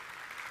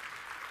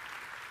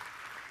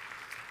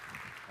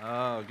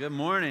Oh, good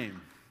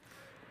morning.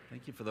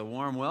 Thank you for the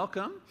warm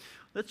welcome.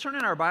 Let's turn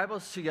in our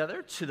Bibles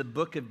together to the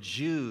book of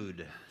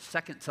Jude,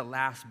 second to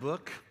last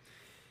book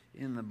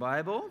in the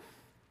Bible.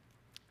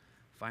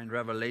 Find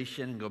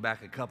Revelation and go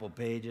back a couple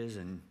pages,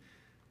 and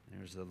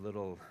there's a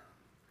little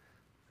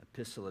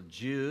epistle of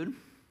Jude.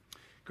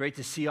 Great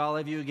to see all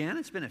of you again.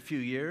 It's been a few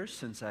years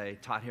since I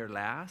taught here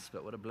last,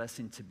 but what a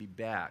blessing to be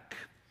back.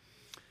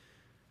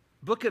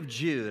 Book of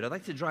Jude. I'd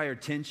like to draw your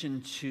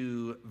attention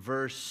to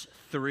verse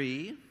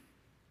 3,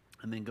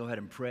 and then go ahead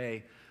and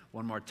pray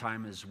one more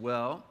time as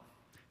well.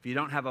 If you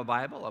don't have a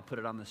Bible, I'll put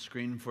it on the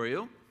screen for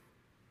you.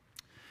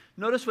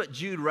 Notice what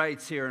Jude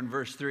writes here in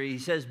verse 3. He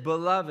says,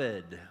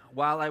 "Beloved,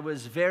 while I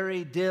was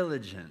very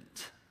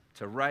diligent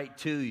to write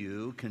to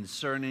you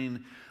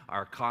concerning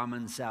our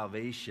common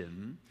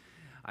salvation,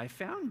 I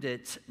found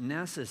it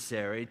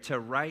necessary to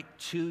write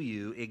to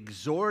you,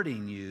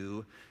 exhorting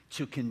you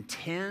to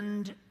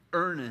contend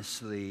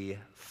earnestly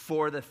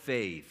for the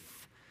faith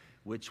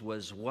which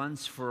was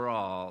once for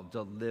all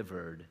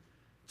delivered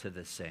to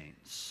the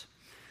saints."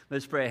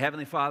 Let's pray.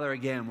 Heavenly Father,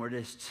 again, we're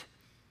just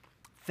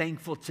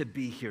thankful to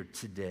be here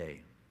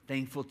today,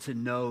 thankful to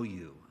know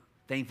you,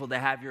 thankful to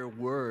have your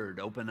word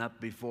open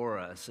up before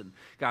us. And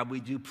God,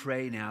 we do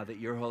pray now that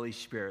your Holy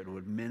Spirit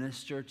would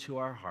minister to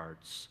our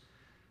hearts,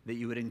 that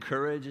you would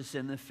encourage us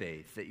in the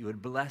faith, that you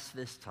would bless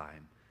this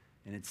time.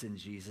 And it's in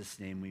Jesus'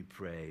 name we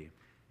pray.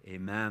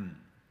 Amen.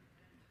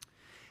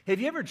 Have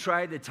you ever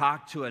tried to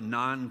talk to a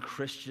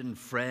non-Christian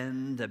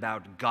friend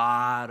about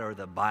God or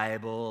the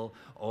Bible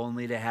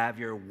only to have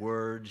your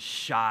words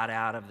shot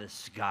out of the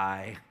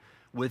sky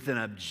with an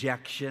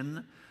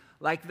objection?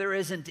 Like there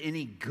isn't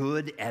any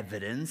good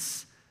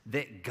evidence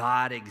that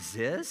God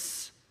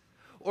exists?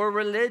 Or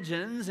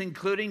religions,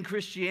 including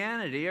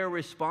Christianity, are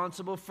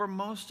responsible for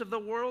most of the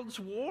world's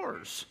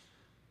wars,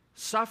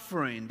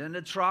 suffering, and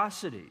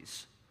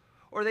atrocities?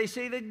 Or they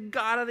say the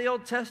God of the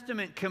Old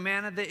Testament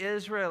commanded the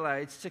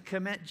Israelites to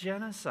commit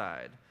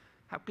genocide.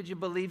 How could you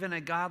believe in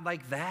a God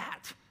like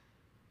that?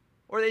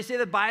 Or they say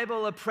the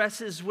Bible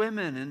oppresses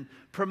women and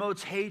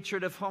promotes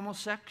hatred of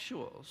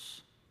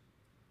homosexuals.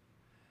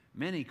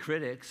 Many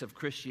critics of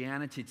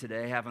Christianity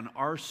today have an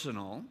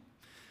arsenal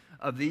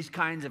of these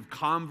kinds of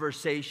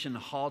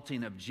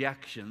conversation-halting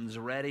objections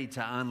ready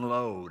to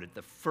unload at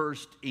the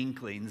first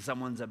inkling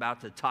someone's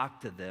about to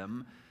talk to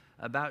them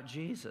about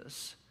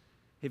Jesus.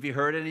 Have you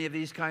heard any of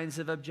these kinds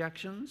of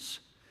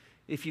objections?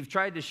 If you've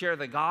tried to share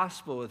the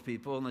gospel with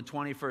people in the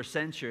 21st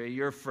century,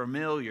 you're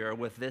familiar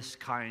with this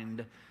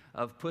kind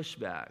of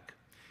pushback.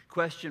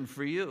 Question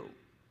for you.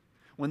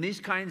 When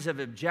these kinds of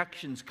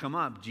objections come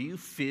up, do you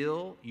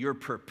feel you're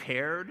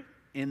prepared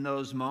in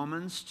those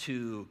moments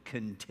to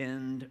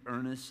contend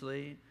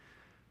earnestly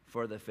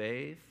for the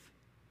faith?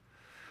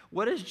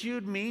 What does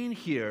Jude mean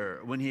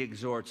here when he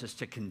exhorts us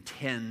to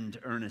contend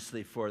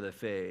earnestly for the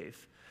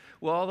faith?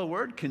 Well, the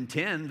word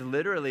contend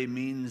literally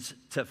means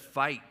to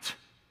fight.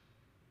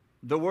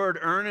 The word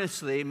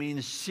earnestly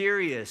means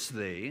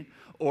seriously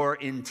or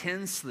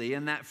intensely,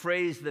 and that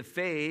phrase, the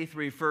faith,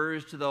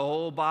 refers to the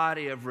whole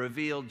body of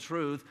revealed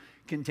truth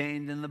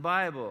contained in the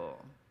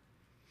Bible.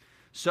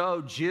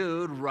 So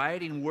Jude,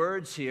 writing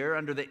words here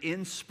under the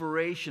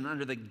inspiration,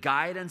 under the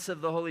guidance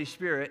of the Holy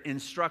Spirit,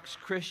 instructs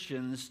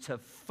Christians to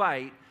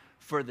fight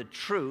for the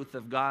truth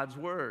of God's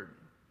word.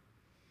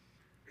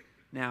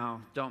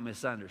 Now, don't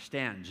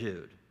misunderstand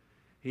Jude.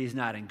 He's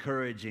not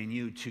encouraging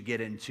you to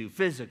get into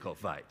physical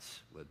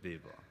fights with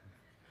people.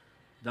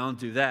 Don't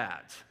do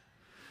that.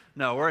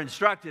 No, we're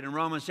instructed in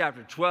Romans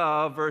chapter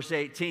 12, verse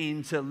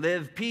 18, to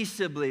live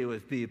peaceably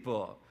with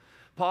people.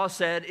 Paul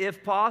said,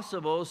 if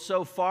possible,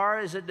 so far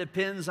as it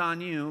depends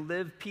on you,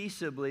 live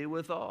peaceably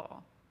with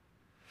all.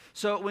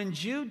 So when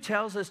Jude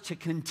tells us to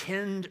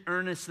contend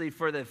earnestly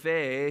for the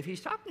faith, he's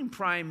talking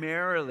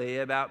primarily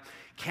about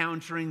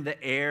countering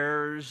the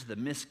errors, the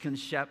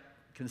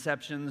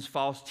misconceptions,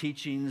 false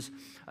teachings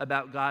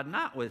about God,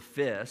 not with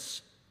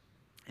fists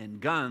and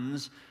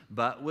guns,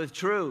 but with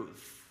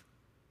truth.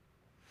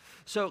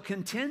 So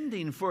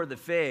contending for the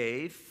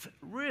faith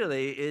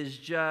really is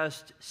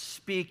just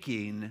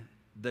speaking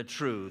the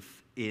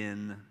truth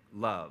in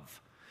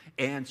love,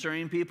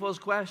 answering people's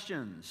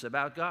questions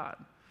about God,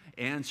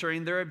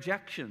 answering their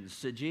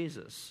objections to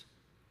Jesus,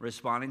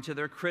 responding to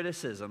their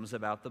criticisms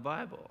about the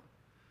Bible.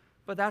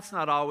 But that's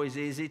not always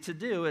easy to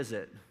do, is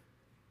it?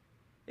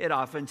 It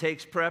often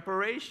takes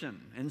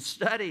preparation and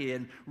study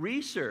and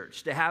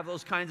research to have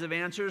those kinds of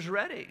answers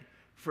ready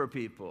for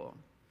people.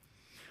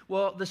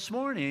 Well, this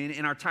morning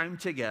in our time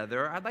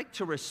together, I'd like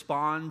to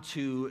respond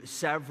to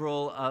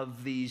several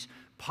of these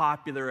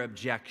popular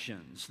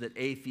objections that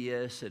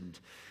atheists and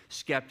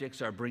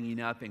skeptics are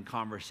bringing up in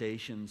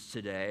conversations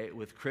today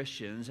with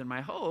Christians. And my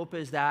hope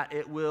is that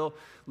it will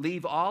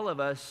leave all of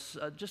us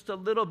just a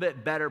little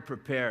bit better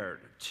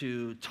prepared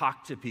to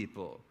talk to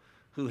people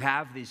who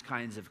have these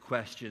kinds of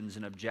questions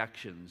and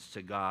objections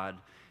to God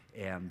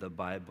and the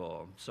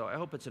Bible. So I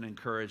hope it's an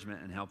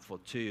encouragement and helpful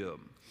to you.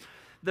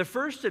 The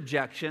first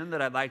objection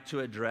that I'd like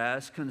to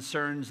address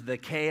concerns the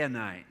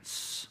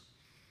Canaanites.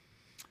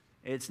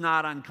 It's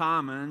not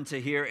uncommon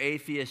to hear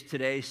atheists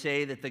today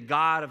say that the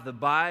God of the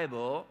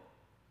Bible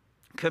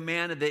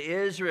commanded the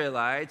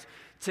Israelites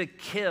to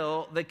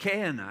kill the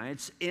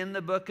Canaanites in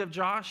the book of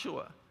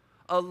Joshua.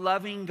 A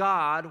loving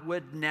God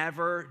would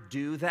never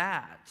do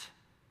that.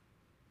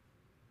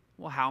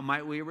 Well, how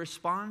might we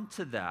respond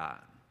to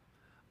that?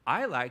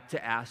 I like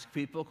to ask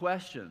people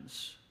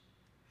questions,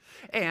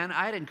 and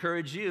I'd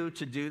encourage you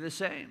to do the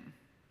same.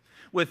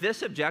 With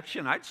this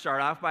objection, I'd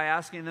start off by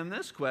asking them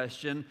this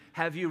question: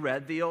 have you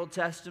read the Old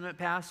Testament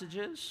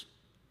passages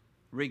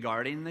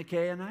regarding the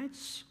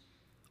Canaanites?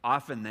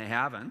 Often they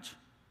haven't.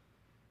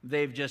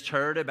 They've just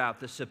heard about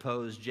the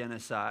supposed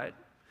genocide.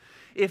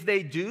 If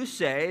they do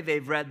say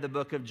they've read the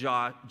book of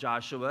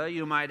Joshua,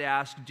 you might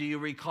ask, do you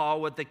recall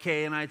what the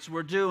Canaanites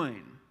were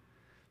doing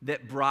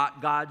that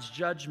brought God's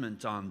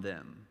judgment on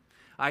them?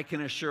 I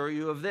can assure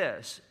you of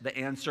this: the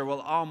answer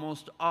will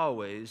almost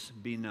always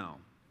be no.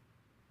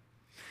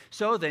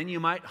 So then you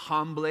might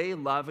humbly,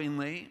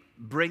 lovingly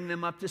bring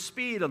them up to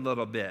speed a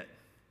little bit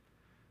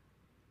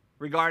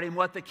regarding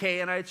what the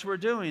Canaanites were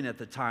doing at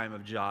the time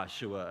of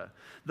Joshua.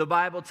 The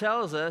Bible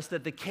tells us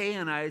that the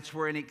Canaanites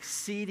were an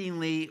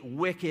exceedingly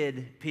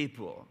wicked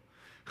people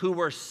who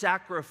were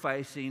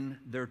sacrificing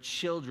their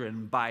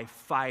children by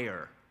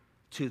fire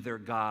to their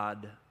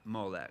god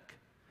Molech.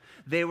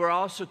 They were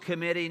also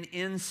committing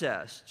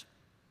incest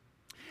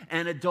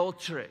and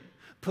adultery,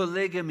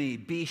 polygamy,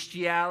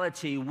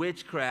 bestiality,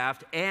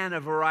 witchcraft, and a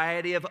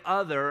variety of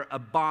other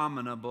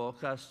abominable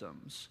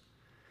customs.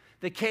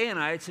 The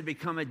Canaanites had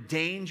become a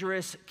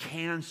dangerous,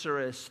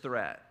 cancerous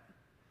threat,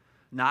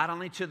 not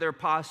only to their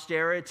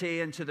posterity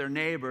and to their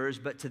neighbors,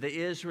 but to the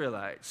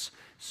Israelites.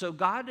 So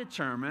God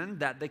determined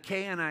that the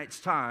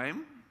Canaanites'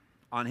 time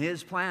on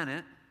his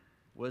planet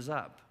was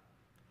up,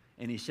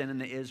 and he sent in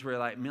the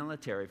Israelite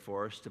military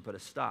force to put a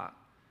stop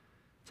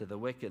to the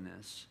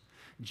wickedness.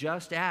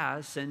 Just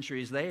as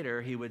centuries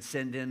later, he would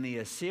send in the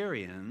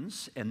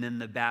Assyrians and then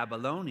the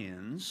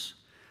Babylonians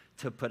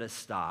to put a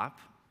stop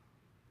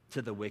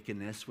to the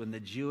wickedness when the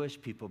Jewish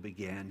people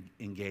began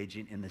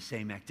engaging in the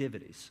same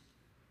activities.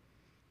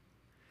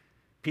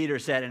 Peter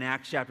said in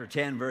Acts chapter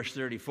 10, verse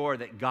 34,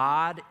 that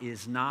God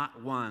is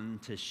not one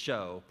to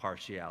show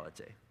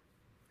partiality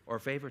or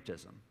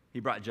favoritism.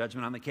 He brought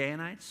judgment on the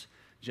Canaanites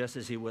just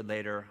as he would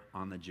later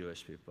on the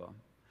Jewish people.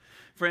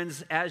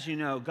 Friends, as you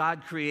know,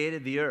 God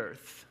created the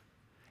earth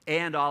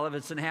and all of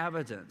its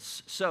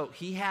inhabitants. So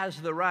he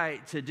has the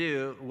right to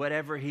do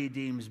whatever he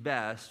deems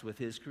best with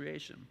his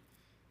creation.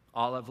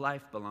 All of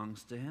life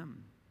belongs to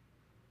him.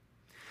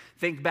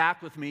 Think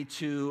back with me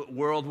to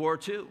World War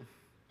II.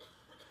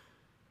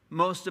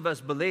 Most of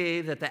us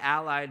believe that the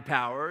Allied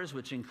powers,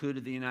 which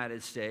included the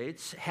United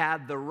States,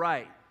 had the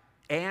right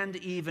and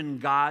even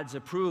God's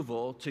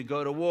approval to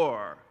go to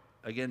war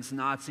against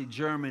Nazi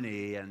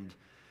Germany and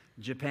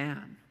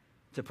Japan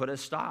to put a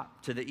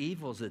stop to the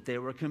evils that they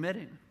were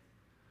committing.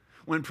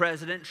 When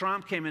President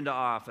Trump came into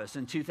office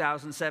in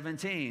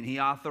 2017,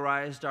 he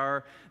authorized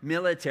our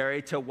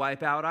military to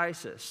wipe out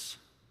ISIS.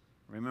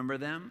 Remember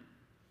them?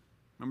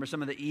 Remember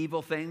some of the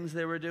evil things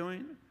they were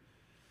doing?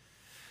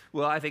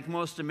 Well, I think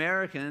most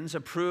Americans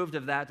approved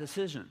of that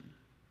decision.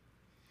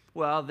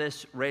 Well,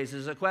 this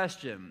raises a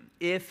question.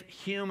 If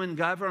human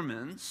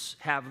governments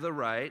have the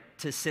right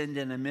to send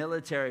in a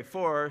military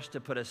force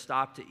to put a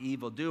stop to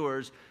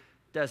evildoers,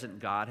 doesn't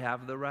God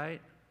have the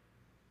right?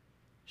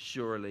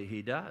 Surely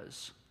he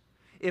does.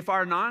 If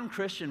our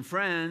non-Christian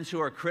friends who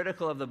are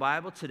critical of the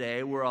Bible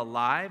today were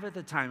alive at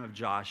the time of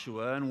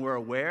Joshua and were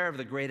aware of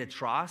the great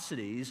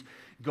atrocities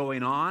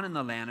going on in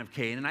the land of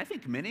Canaan, I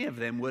think many of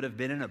them would have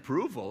been in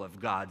approval of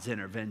God's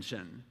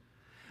intervention.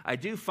 I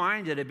do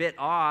find it a bit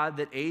odd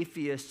that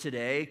atheists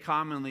today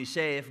commonly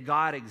say if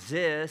God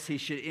exists, he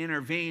should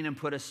intervene and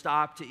put a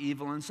stop to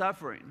evil and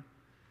suffering.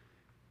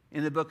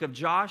 In the book of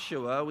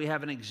Joshua, we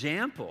have an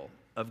example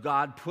of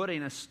God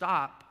putting a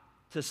stop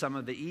to some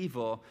of the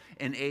evil,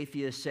 and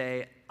atheists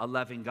say a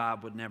loving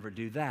God would never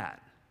do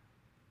that.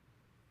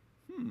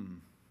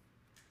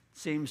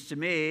 Seems to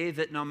me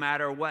that no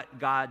matter what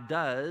God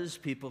does,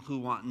 people who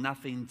want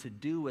nothing to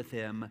do with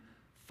him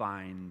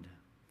find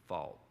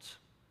fault.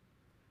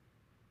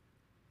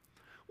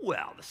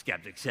 Well, the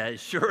skeptic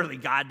says, surely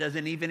God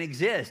doesn't even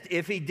exist.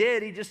 If he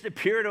did, he'd just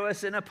appear to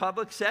us in a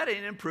public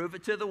setting and prove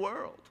it to the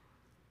world.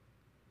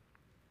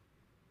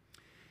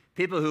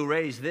 People who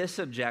raise this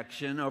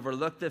objection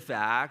overlook the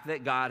fact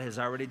that God has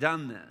already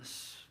done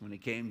this when he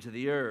came to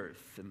the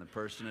earth in the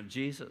person of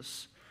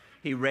Jesus.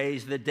 He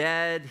raised the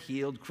dead,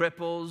 healed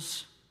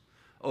cripples,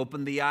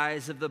 opened the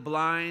eyes of the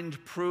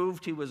blind,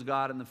 proved he was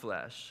God in the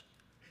flesh.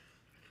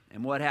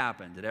 And what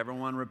happened? Did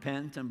everyone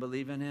repent and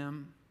believe in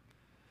him?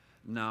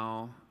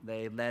 No,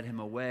 they led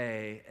him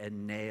away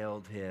and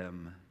nailed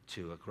him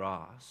to a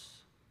cross.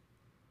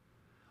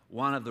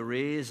 One of the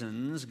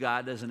reasons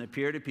God doesn't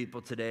appear to people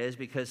today is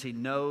because he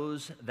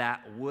knows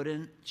that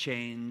wouldn't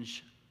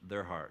change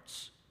their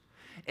hearts.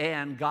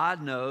 And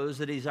God knows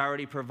that he's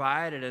already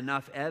provided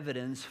enough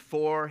evidence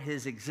for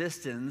his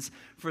existence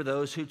for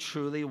those who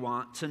truly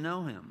want to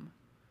know him.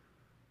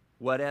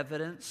 What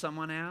evidence,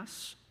 someone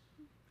asks?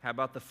 How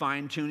about the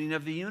fine-tuning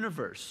of the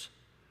universe?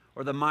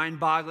 Or the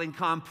mind-boggling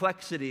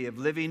complexity of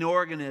living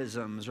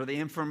organisms, or the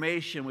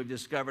information we've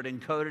discovered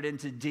encoded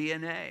into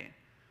DNA,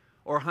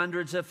 or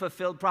hundreds of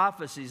fulfilled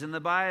prophecies in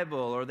the Bible,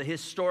 or the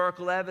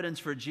historical evidence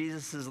for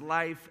Jesus'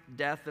 life,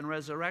 death, and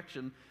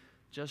resurrection,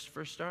 just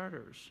for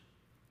starters.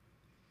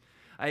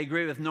 I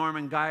agree with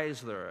Norman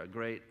Geisler, a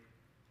great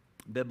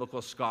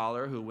biblical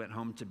scholar who went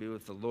home to be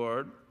with the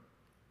Lord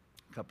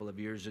a couple of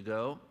years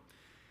ago.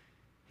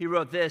 He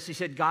wrote this. He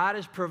said, God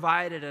has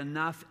provided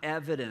enough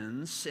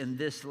evidence in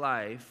this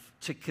life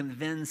to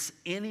convince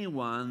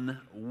anyone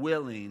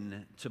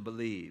willing to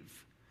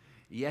believe.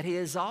 Yet he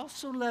has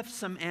also left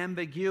some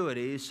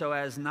ambiguity so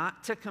as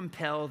not to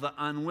compel the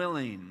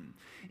unwilling.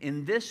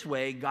 In this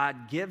way,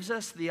 God gives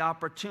us the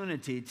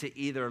opportunity to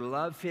either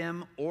love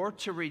him or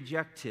to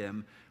reject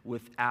him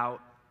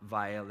without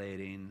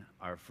violating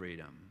our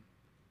freedom.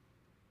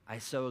 I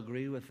so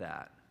agree with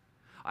that.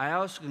 I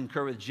also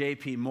concur with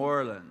J.P.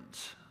 Moreland,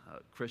 a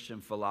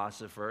Christian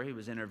philosopher. He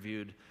was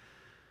interviewed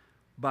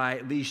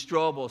by Lee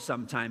Strobel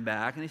some time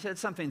back, and he said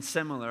something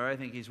similar. I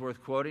think he's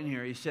worth quoting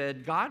here. He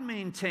said, God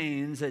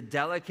maintains a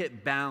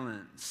delicate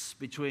balance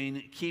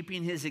between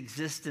keeping his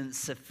existence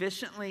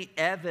sufficiently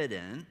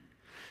evident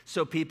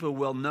so people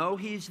will know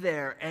he's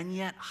there, and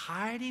yet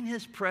hiding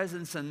his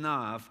presence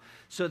enough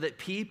so that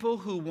people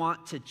who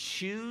want to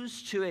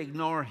choose to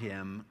ignore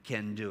him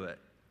can do it.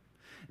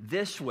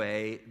 This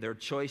way, their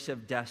choice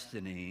of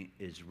destiny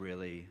is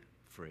really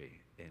free,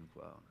 end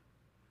quote.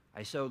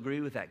 I so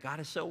agree with that.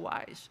 God is so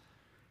wise.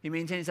 He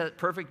maintains that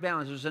perfect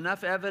balance. There's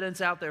enough evidence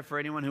out there for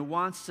anyone who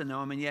wants to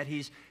know him, and yet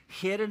he's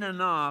hidden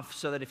enough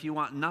so that if you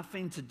want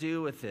nothing to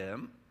do with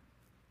him,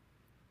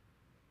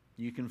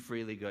 you can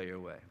freely go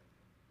your way.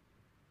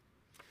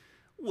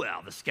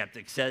 Well, the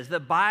skeptic says the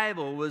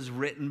Bible was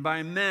written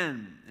by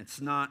men. It's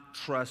not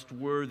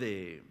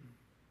trustworthy.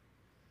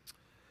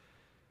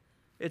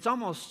 It's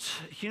almost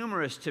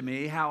humorous to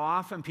me how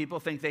often people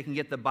think they can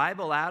get the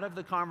Bible out of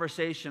the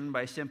conversation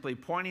by simply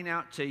pointing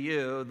out to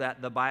you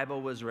that the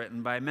Bible was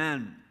written by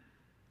men,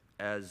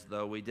 as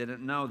though we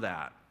didn't know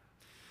that.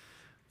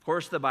 Of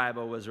course, the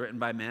Bible was written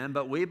by men,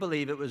 but we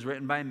believe it was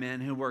written by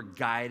men who were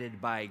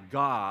guided by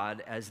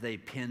God as they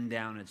pinned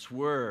down its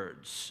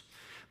words.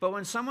 But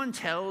when someone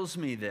tells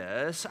me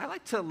this, I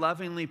like to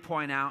lovingly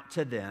point out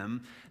to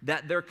them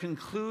that their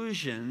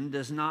conclusion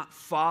does not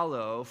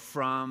follow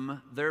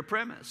from their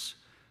premise.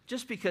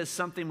 Just because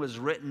something was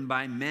written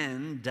by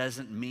men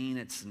doesn't mean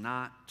it's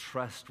not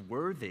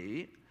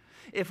trustworthy.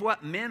 If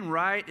what men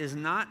write is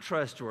not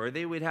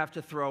trustworthy, we'd have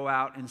to throw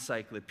out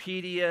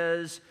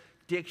encyclopedias,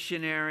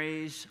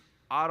 dictionaries,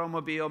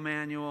 automobile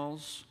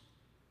manuals,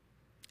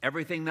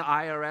 everything the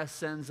IRS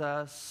sends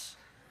us.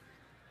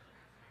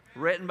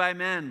 Written by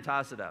men,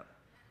 toss it up.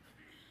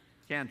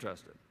 Can't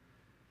trust it.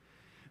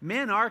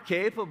 Men are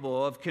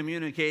capable of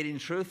communicating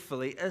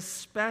truthfully,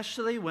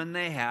 especially when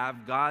they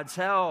have God's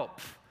help,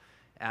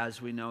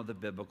 as we know the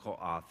biblical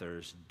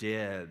authors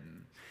did.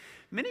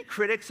 Many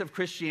critics of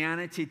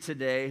Christianity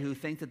today who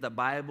think that the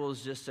Bible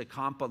is just a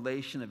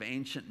compilation of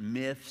ancient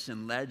myths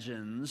and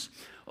legends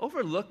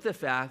overlook the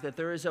fact that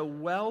there is a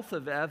wealth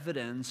of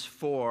evidence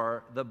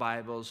for the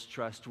Bible's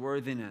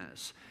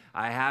trustworthiness.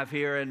 I have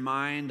here in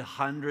mind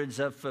hundreds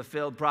of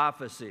fulfilled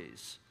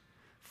prophecies,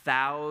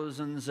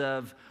 thousands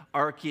of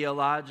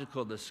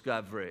archaeological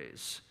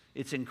discoveries,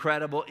 its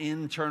incredible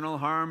internal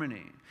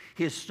harmony,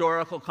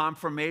 historical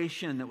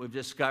confirmation that we've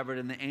discovered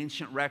in the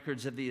ancient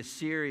records of the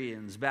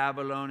Assyrians,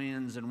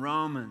 Babylonians, and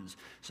Romans,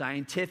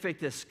 scientific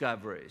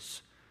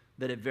discoveries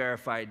that have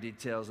verified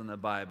details in the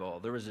Bible.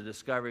 There was a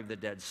discovery of the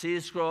Dead Sea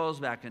Scrolls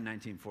back in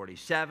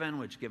 1947,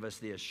 which give us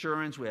the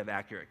assurance we have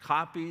accurate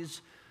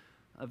copies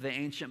of the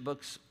ancient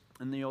books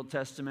in the Old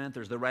Testament.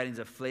 There's the writings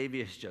of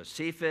Flavius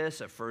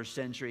Josephus, a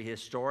first-century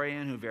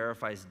historian who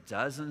verifies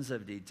dozens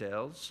of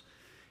details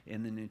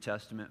in the New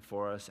Testament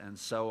for us, and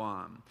so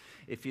on.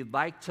 If you'd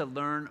like to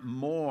learn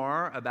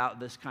more about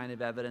this kind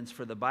of evidence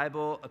for the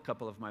Bible, a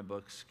couple of my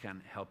books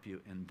can help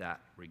you in that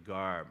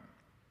regard.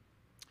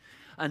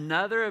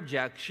 Another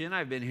objection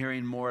I've been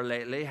hearing more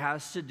lately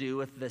has to do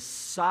with the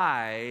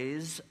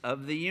size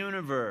of the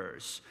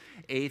universe.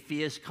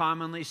 Atheists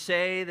commonly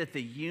say that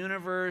the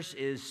universe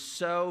is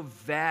so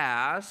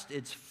vast,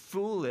 it's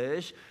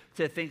foolish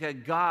to think a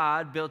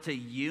God built a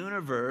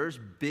universe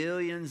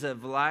billions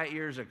of light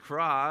years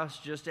across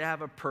just to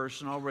have a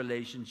personal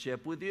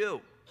relationship with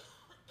you.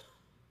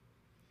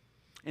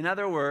 In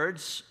other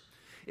words,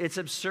 it's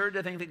absurd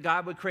to think that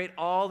God would create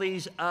all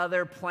these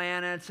other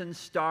planets and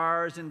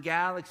stars and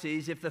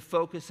galaxies if the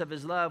focus of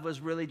his love was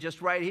really just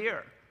right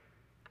here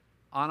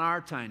on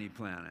our tiny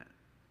planet.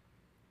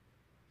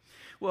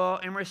 Well,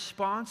 in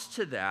response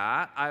to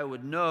that, I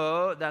would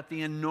know that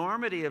the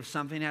enormity of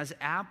something has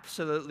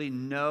absolutely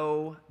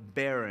no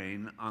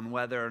bearing on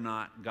whether or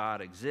not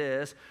God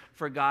exists,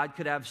 for God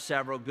could have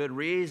several good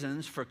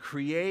reasons for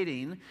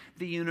creating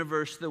the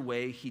universe the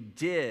way he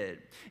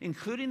did,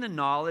 including the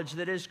knowledge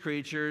that his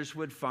creatures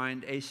would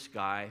find a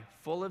sky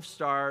full of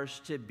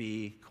stars to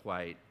be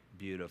quite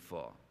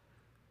beautiful.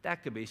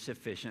 That could be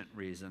sufficient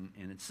reason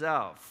in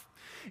itself.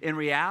 In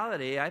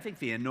reality, I think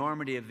the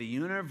enormity of the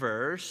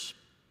universe,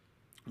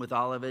 with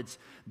all of its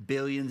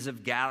billions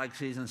of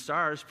galaxies and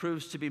stars,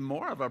 proves to be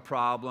more of a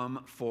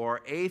problem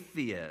for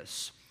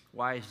atheists.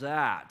 Why is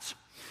that?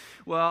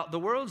 Well, the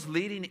world's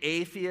leading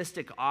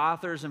atheistic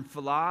authors and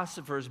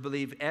philosophers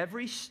believe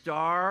every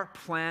star,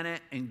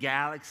 planet, and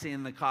galaxy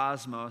in the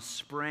cosmos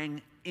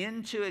sprang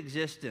into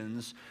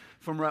existence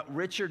from what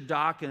Richard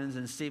Dawkins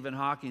and Stephen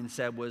Hawking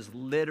said was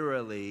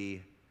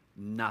literally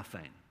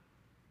nothing.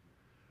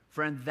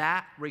 Friend,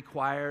 that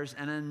requires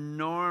an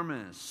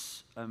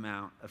enormous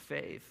amount of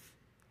faith.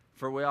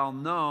 For we all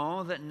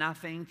know that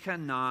nothing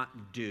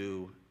cannot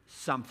do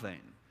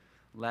something,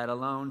 let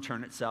alone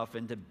turn itself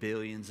into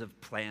billions of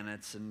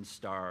planets and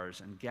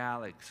stars and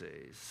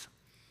galaxies.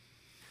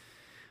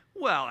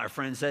 Well, our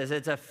friend says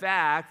it's a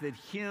fact that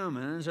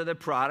humans are the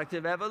product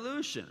of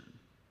evolution.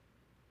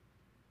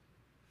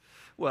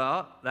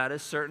 Well, that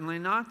is certainly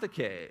not the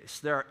case.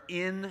 There are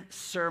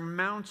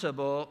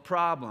insurmountable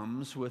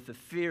problems with the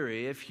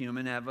theory of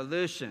human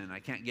evolution. I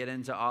can't get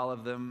into all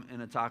of them in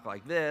a talk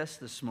like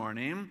this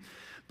morning,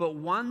 but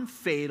one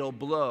fatal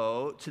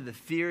blow to the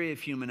theory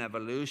of human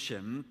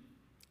evolution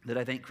that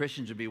I think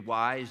Christians would be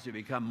wise to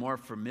become more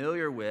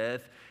familiar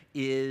with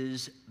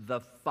is the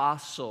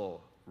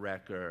fossil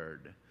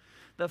record.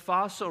 The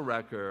fossil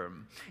record.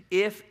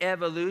 If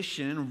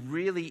evolution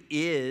really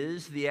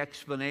is the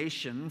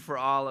explanation for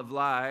all of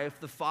life,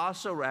 the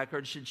fossil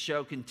record should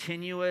show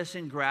continuous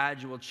and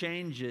gradual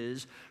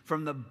changes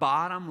from the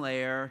bottom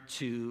layer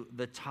to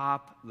the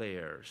top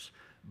layers.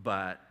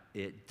 But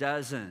it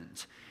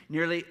doesn't.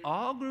 Nearly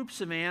all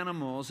groups of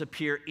animals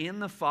appear in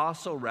the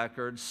fossil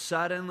record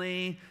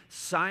suddenly,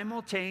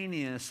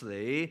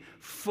 simultaneously,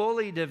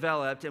 fully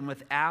developed, and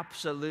with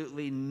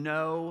absolutely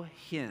no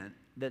hint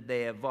that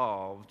they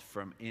evolved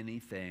from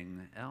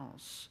anything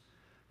else.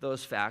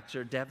 Those facts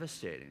are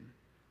devastating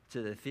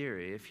to the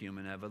theory of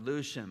human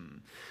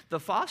evolution. The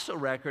fossil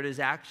record is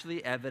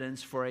actually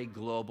evidence for a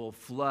global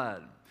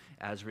flood,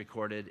 as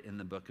recorded in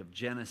the book of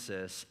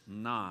Genesis,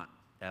 not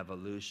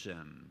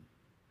evolution.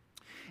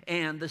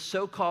 And the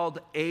so-called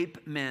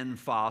ape men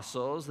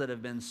fossils that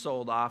have been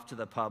sold off to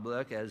the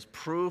public as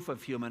proof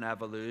of human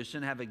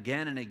evolution have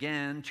again and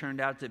again turned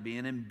out to be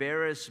an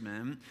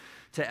embarrassment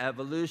to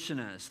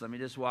evolutionists. Let me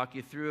just walk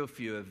you through a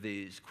few of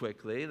these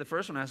quickly. The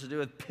first one has to do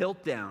with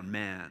Piltdown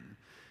Man.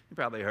 You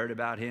probably heard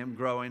about him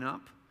growing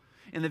up.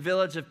 In the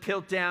village of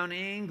Piltdown,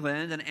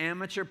 England, an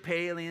amateur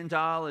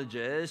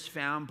paleontologist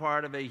found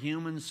part of a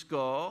human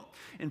skull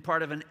and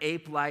part of an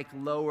ape-like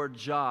lower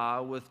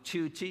jaw with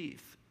 2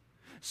 teeth.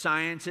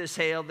 Scientists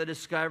hailed the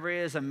discovery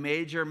as a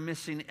major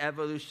missing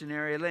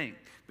evolutionary link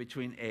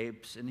between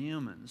apes and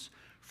humans.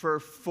 For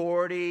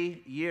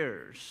 40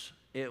 years,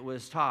 it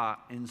was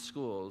taught in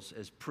schools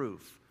as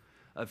proof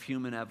of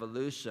human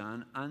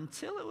evolution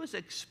until it was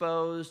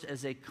exposed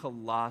as a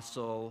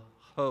colossal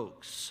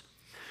hoax.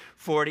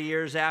 40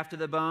 years after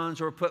the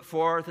bones were put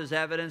forth as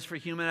evidence for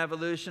human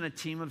evolution, a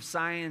team of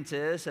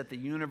scientists at the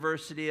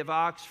University of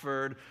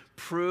Oxford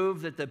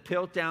proved that the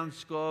Piltdown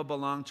skull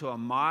belonged to a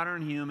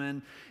modern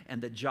human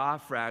and the jaw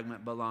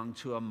fragment belonged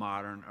to a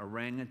modern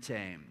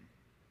orangutan.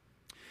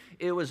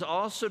 It was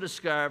also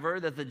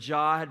discovered that the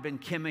jaw had been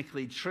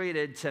chemically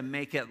treated to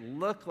make it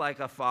look like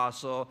a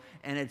fossil,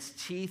 and its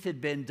teeth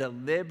had been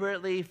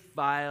deliberately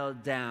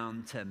filed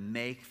down to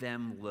make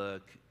them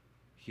look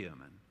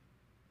human.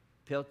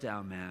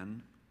 Piltdown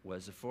Man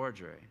was a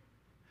forgery.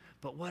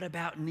 But what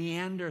about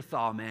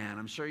Neanderthal Man?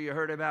 I'm sure you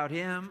heard about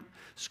him.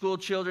 School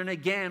children,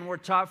 again, were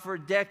taught for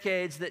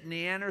decades that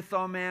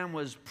Neanderthal Man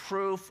was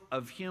proof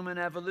of human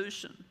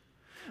evolution.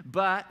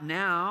 But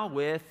now,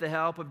 with the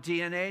help of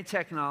DNA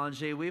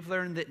technology, we've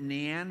learned that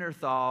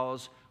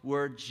Neanderthals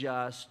were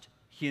just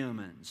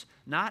humans.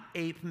 Not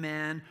ape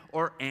men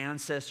or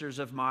ancestors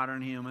of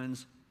modern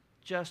humans,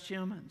 just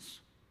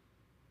humans.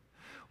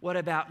 What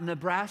about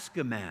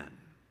Nebraska Man?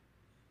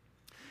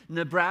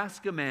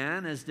 Nebraska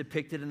Man, as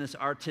depicted in this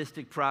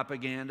artistic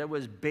propaganda,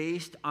 was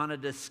based on a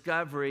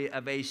discovery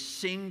of a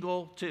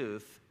single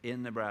tooth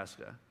in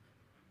Nebraska.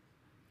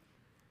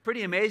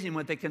 Pretty amazing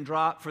what they can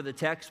draw up for the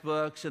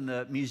textbooks and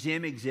the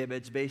museum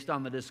exhibits based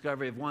on the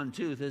discovery of one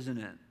tooth, isn't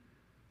it?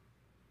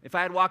 If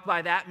I had walked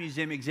by that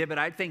museum exhibit,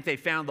 I'd think they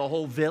found the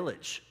whole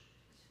village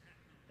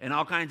and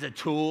all kinds of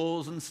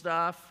tools and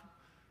stuff.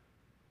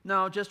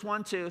 No, just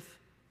one tooth.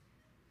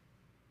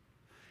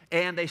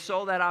 And they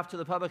sold that off to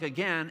the public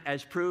again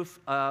as proof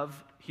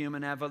of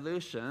human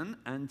evolution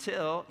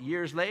until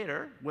years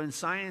later when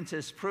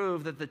scientists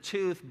proved that the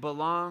tooth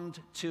belonged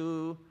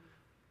to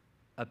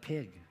a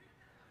pig.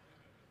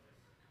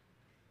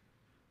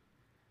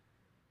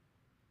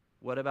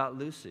 What about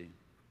Lucy?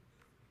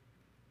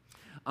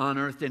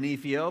 Unearthed in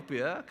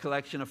Ethiopia, a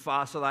collection of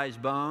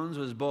fossilized bones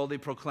was boldly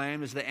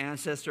proclaimed as the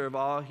ancestor of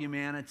all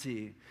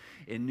humanity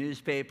in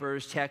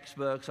newspapers,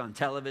 textbooks, on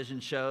television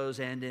shows,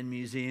 and in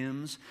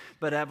museums.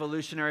 But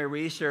evolutionary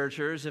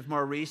researchers have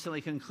more recently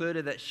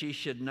concluded that she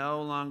should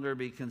no longer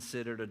be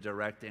considered a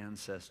direct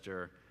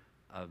ancestor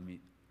of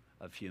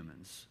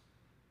humans.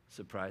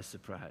 Surprise,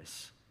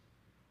 surprise.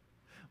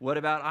 What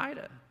about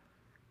Ida?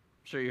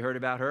 I'm sure you heard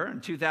about her.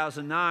 In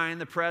 2009,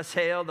 the press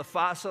hailed the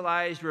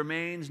fossilized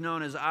remains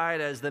known as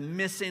Ida as the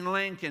missing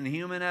link in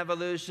human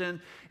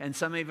evolution, and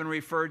some even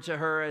referred to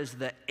her as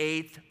the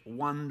eighth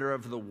wonder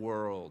of the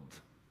world.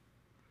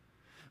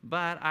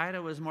 But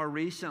Ida was more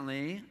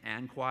recently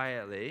and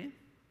quietly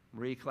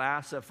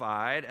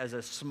reclassified as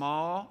a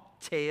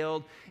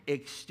small-tailed,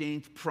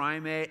 extinct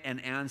primate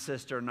and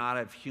ancestor not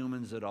of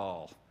humans at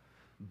all,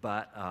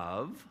 but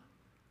of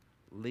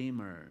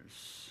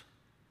lemurs.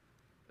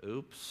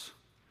 Oops.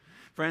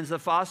 Friends, the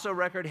fossil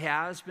record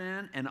has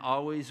been and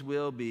always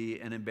will be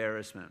an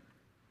embarrassment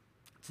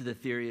to the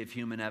theory of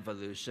human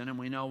evolution, and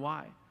we know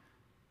why.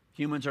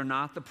 Humans are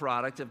not the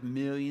product of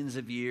millions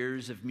of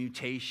years of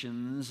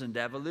mutations and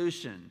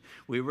evolution.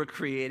 We were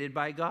created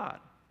by God.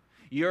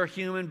 Your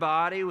human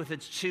body, with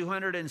its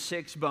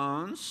 206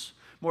 bones,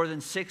 more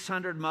than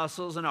 600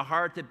 muscles, and a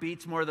heart that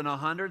beats more than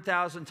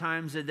 100,000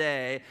 times a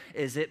day,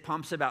 as it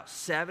pumps about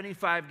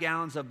 75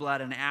 gallons of blood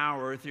an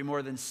hour through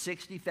more than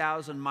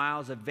 60,000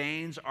 miles of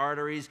veins,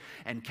 arteries,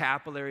 and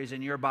capillaries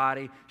in your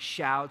body,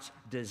 shouts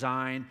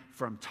design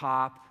from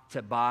top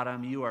to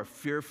bottom. You are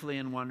fearfully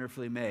and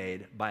wonderfully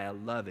made by a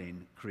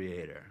loving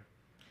Creator.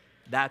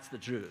 That's the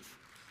truth.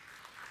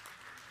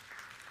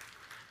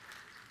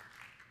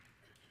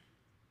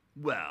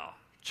 Well,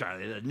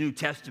 Charlie, the New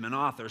Testament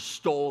author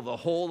stole the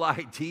whole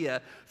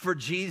idea for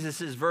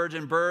Jesus'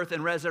 virgin birth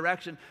and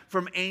resurrection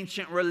from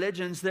ancient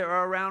religions that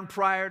were around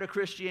prior to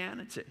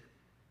Christianity.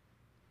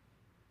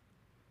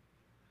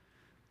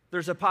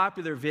 There's a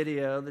popular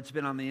video that's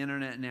been on the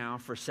internet now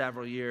for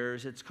several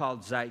years. It's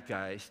called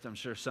Zeitgeist. I'm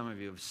sure some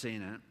of you have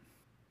seen it.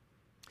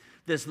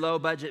 This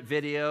low-budget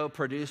video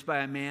produced by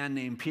a man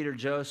named Peter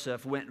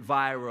Joseph went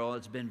viral.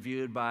 It's been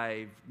viewed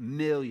by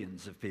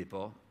millions of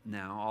people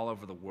now all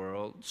over the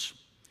world.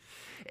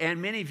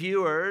 And many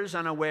viewers,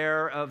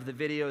 unaware of the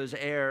video's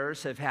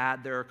errors, have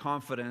had their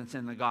confidence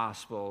in the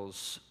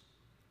Gospels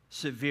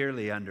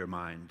severely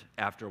undermined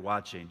after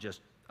watching just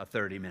a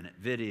 30-minute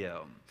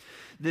video.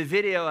 The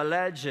video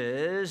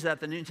alleges that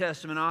the New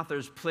Testament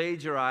authors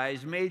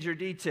plagiarized major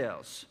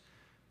details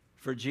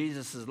for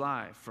Jesus'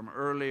 life from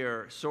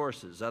earlier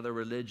sources, other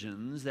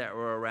religions that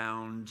were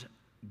around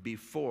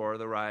before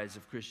the rise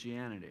of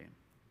Christianity.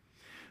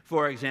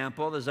 For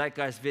example, the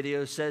Zeitgeist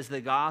video says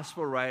the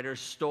gospel writer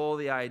stole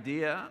the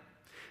idea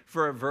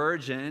for a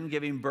virgin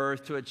giving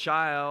birth to a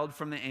child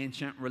from the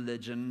ancient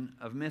religion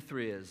of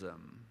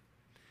Mithraism.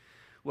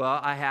 Well,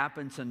 I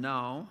happen to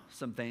know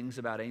some things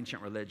about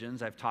ancient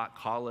religions. I've taught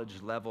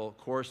college-level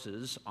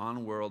courses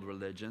on world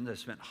religions. I've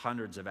spent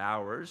hundreds of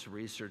hours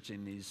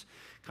researching these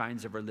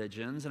kinds of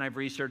religions, and I've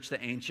researched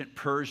the ancient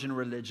Persian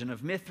religion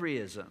of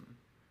Mithraism.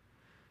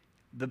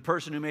 The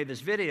person who made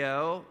this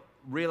video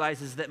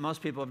realizes that most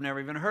people have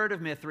never even heard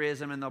of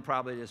Mithraism, and they'll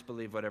probably just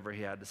believe whatever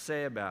he had to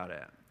say about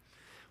it.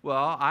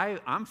 Well,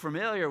 I'm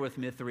familiar with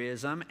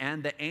Mithraism,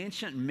 and the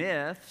ancient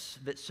myths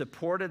that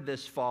supported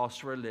this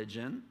false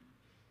religion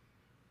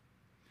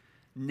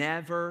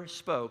never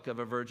spoke of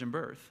a virgin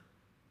birth.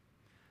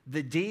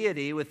 The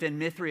deity within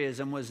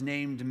Mithraism was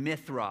named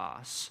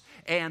Mithras,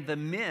 and the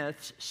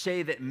myths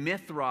say that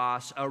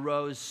Mithras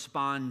arose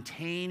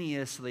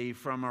spontaneously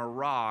from a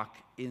rock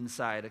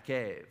inside a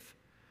cave.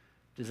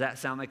 Does that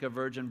sound like a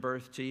virgin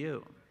birth to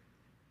you?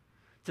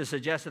 To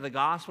suggest that the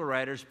gospel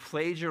writers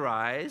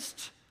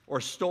plagiarized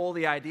or stole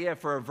the idea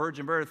for a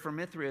virgin birth from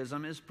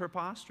Mithraism is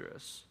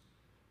preposterous.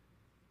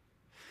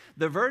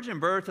 The virgin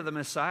birth of the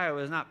Messiah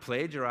was not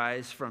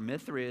plagiarized from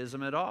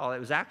Mithraism at all. It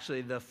was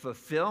actually the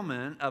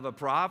fulfillment of a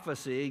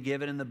prophecy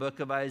given in the book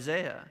of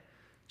Isaiah,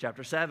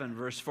 chapter 7,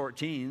 verse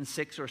 14,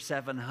 600 or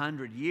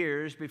 700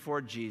 years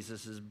before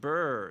Jesus'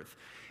 birth.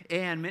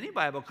 And many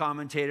Bible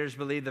commentators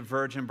believe the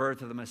virgin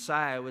birth of the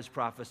Messiah was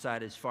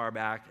prophesied as far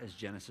back as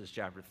Genesis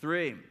chapter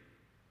 3,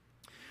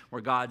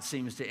 where God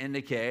seems to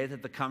indicate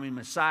that the coming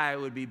Messiah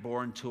would be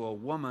born to a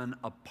woman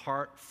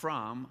apart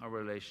from a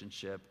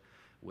relationship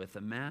with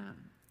a man.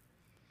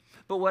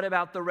 But what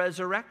about the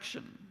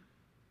resurrection?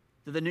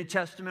 Did the New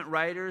Testament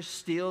writers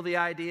steal the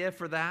idea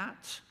for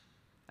that,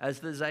 as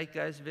the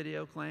Zeitgeist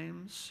video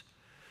claims?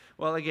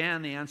 Well,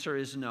 again, the answer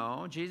is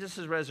no. Jesus'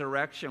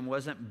 resurrection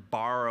wasn't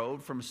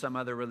borrowed from some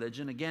other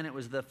religion. Again, it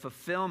was the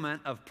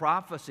fulfillment of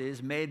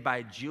prophecies made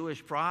by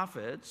Jewish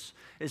prophets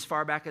as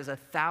far back as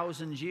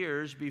 1,000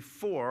 years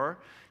before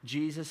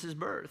Jesus'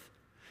 birth.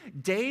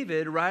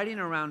 David, writing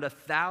around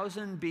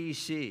 1000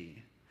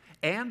 BC,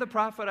 and the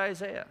prophet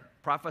Isaiah,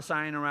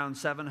 prophesying around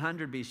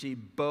 700 BC,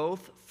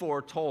 both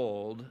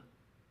foretold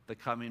the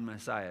coming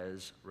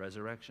Messiah's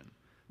resurrection.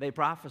 They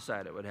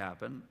prophesied it would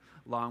happen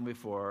long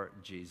before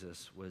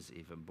Jesus was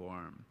even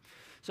born.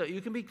 So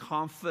you can be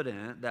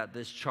confident that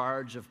this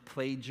charge of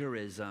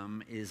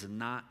plagiarism is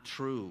not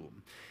true.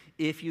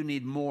 If you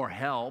need more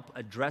help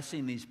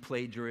addressing these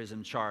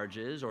plagiarism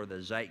charges or the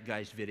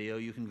Zeitgeist video,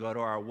 you can go to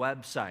our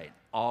website,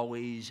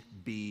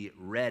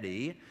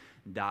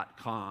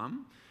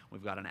 alwaysbeready.com.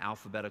 We've got an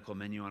alphabetical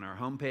menu on our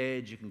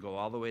homepage. You can go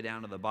all the way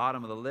down to the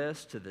bottom of the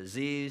list to the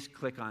Z's,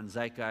 click on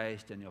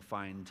Zeitgeist, and you'll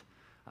find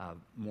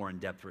more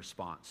in-depth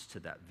response to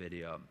that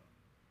video.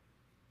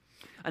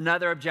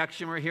 Another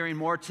objection we're hearing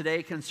more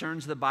today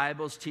concerns the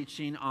Bible's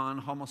teaching on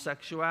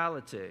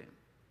homosexuality.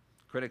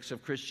 Critics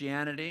of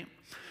Christianity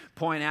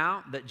point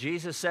out that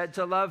Jesus said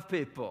to love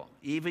people,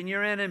 even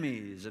your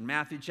enemies, in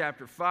Matthew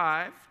chapter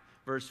 5,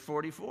 verse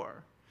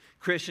 44.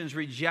 Christians'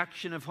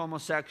 rejection of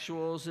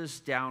homosexuals is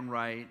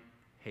downright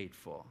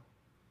hateful.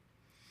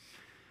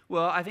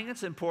 Well, I think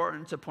it's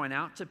important to point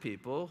out to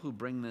people who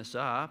bring this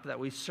up that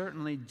we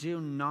certainly do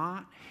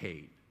not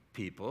hate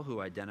people who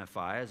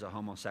identify as a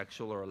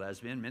homosexual or a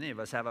lesbian. Many of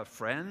us have a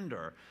friend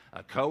or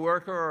a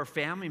coworker or a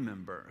family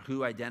member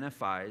who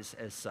identifies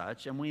as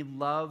such, and we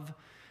love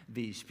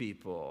these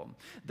people.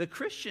 The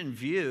Christian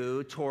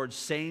view towards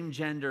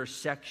same-gender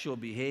sexual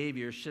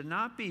behavior should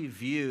not be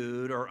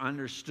viewed or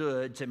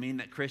understood to mean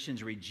that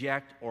Christians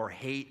reject or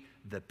hate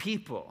the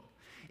people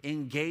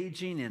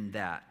engaging in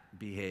that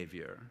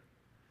behavior.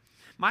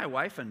 My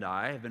wife and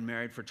I have been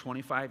married for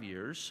 25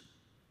 years.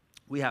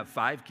 We have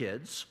 5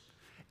 kids.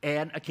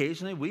 And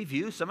occasionally we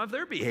view some of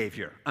their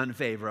behavior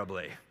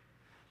unfavorably.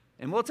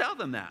 And we'll tell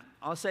them that.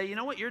 I'll say, you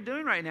know what you're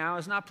doing right now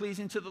is not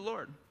pleasing to the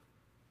Lord.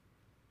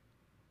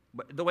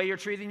 But the way you're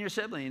treating your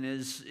sibling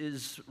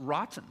is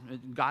rotten.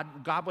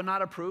 God would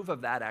not approve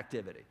of that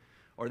activity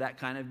or that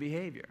kind of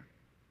behavior.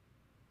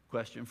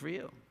 Question for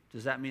you.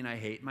 Does that mean I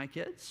hate my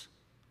kids?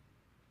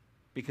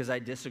 Because I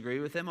disagree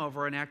with them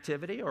over an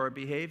activity or a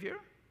behavior?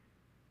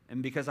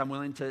 And because I'm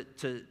willing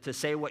to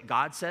say what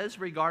God says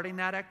regarding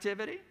that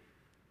activity?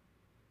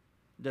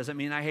 Doesn't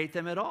mean I hate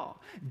them at all.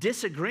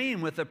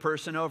 Disagreeing with a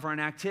person over an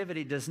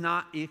activity does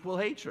not equal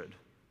hatred.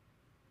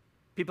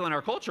 People in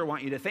our culture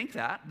want you to think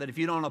that if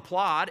you don't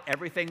applaud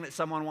everything that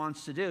someone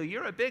wants to do,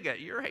 you're a bigot,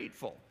 you're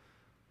hateful.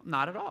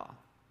 Not at all.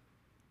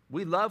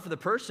 We love the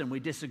person, we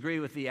disagree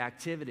with the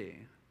activity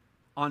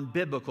on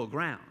biblical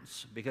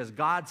grounds because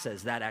God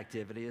says that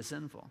activity is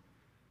sinful.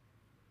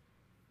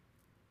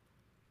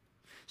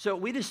 So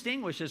we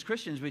distinguish as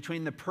Christians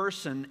between the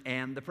person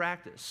and the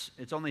practice.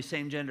 It's only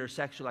same-gender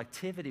sexual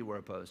activity we're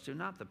opposed to,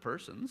 not the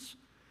persons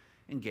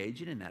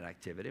engaging in that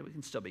activity. We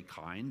can still be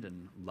kind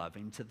and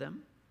loving to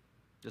them,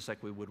 just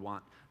like we would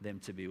want them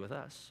to be with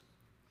us.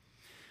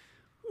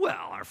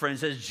 Well, our friend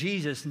says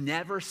Jesus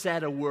never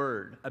said a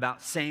word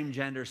about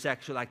same-gender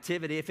sexual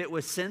activity. If it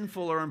was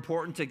sinful or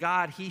important to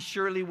God, he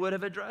surely would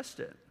have addressed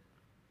it.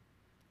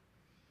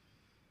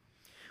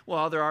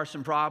 Well, there are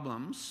some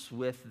problems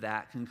with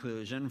that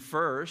conclusion.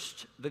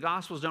 First, the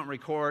Gospels don't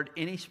record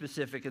any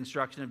specific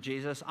instruction of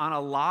Jesus on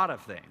a lot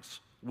of things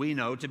we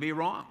know to be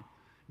wrong.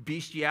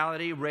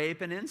 Bestiality,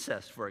 rape, and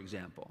incest, for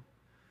example.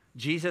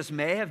 Jesus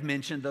may have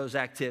mentioned those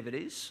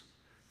activities.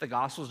 The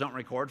Gospels don't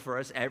record for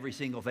us every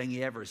single thing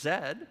he ever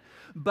said,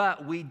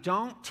 but we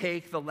don't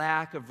take the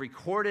lack of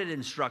recorded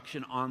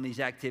instruction on these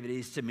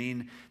activities to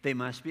mean they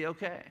must be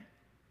okay,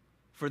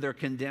 for they're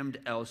condemned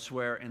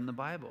elsewhere in the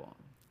Bible.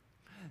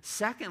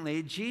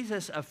 Secondly,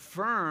 Jesus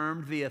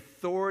affirmed the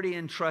authority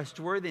and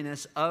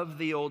trustworthiness of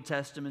the Old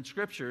Testament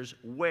scriptures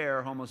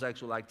where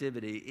homosexual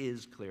activity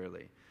is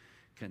clearly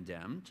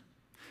condemned.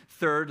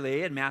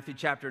 Thirdly, in Matthew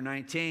chapter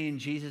 19,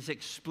 Jesus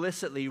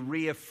explicitly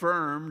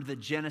reaffirmed the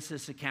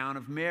Genesis account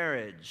of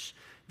marriage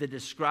that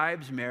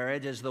describes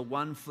marriage as the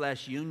one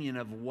flesh union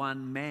of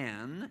one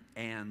man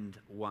and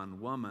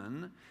one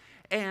woman.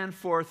 And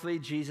fourthly,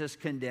 Jesus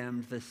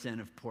condemned the sin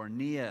of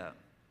porneia,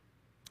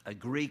 a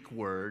Greek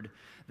word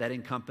that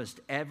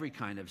encompassed every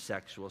kind of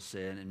sexual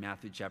sin in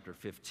Matthew chapter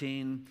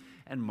 15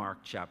 and Mark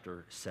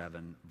chapter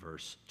 7,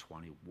 verse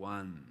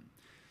 21.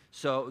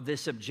 So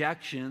this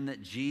objection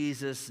that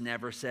Jesus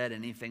never said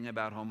anything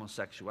about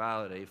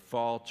homosexuality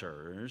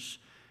falters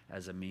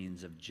as a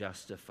means of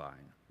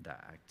justifying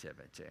that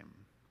activity.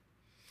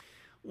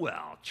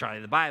 Well,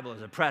 Charlie, the Bible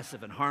is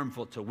oppressive and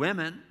harmful to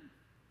women.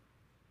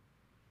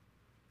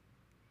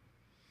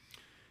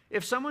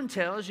 If someone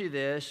tells you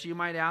this, you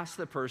might ask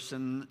the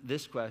person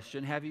this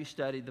question: have you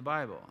studied the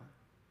Bible?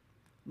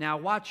 Now,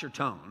 watch your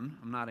tone.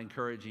 I'm not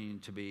encouraging you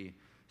to be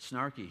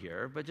snarky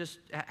here, but just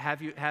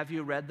have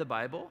you read the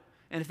Bible?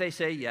 And if they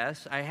say,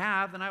 yes, I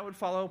have, then I would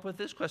follow up with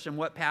this question: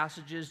 what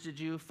passages did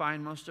you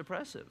find most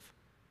oppressive?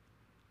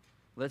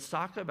 Let's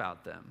talk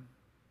about them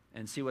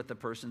and see what the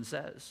person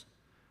says.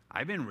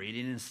 I've been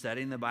reading and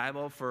studying the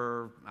Bible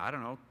for,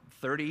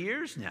 30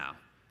 years now.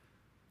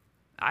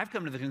 I've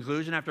come to the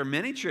conclusion after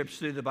many trips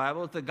through the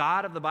Bible that the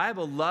God of the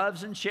Bible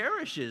loves and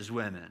cherishes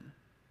women.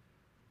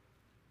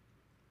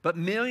 But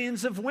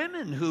millions of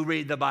women who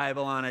read the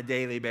Bible on a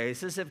daily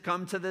basis have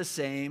come to the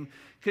same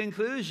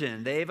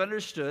conclusion. They've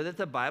understood that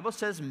the Bible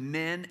says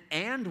men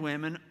and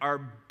women are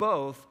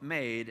both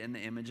made in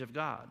the image of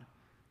God.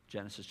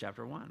 Genesis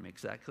chapter 1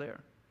 makes that clear.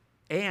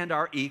 And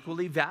are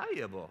equally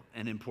valuable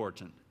and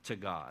important to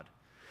God.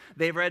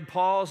 They've read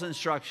Paul's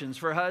instructions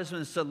for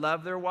husbands to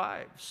love their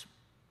wives,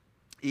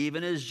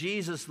 even as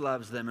Jesus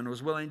loves them and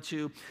was willing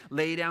to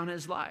lay down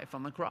his life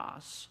on the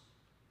cross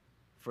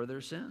for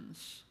their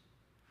sins.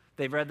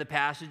 They've read the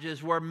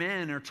passages where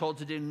men are told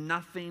to do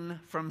nothing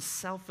from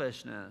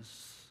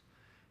selfishness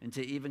and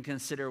to even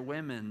consider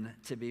women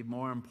to be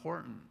more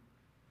important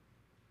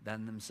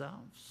than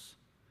themselves.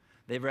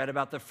 They've read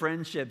about the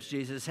friendships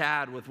Jesus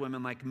had with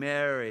women like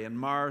Mary and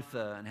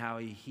Martha and how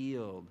he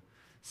healed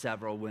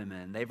several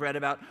women. They've read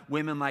about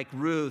women like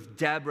Ruth,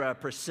 Deborah,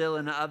 Priscilla,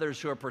 and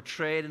others who are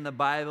portrayed in the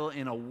Bible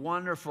in a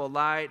wonderful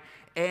light,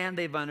 and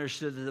they've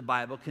understood that the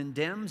Bible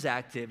condemns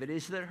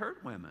activities that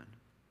hurt women.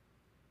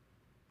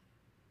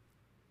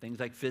 Things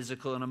like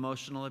physical and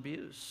emotional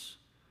abuse,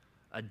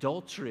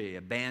 adultery,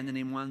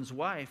 abandoning one's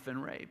wife,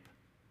 and rape.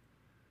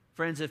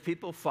 Friends, if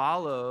people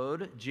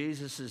followed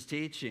Jesus'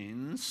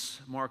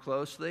 teachings more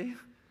closely,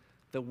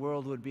 the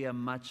world would be a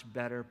much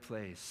better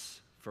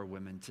place for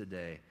women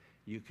today.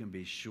 You can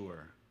be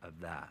sure of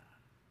that.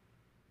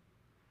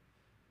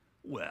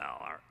 Well,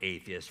 our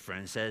atheist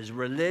friend says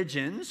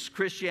religions,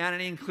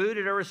 Christianity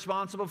included, are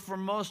responsible for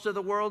most of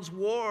the world's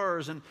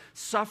wars and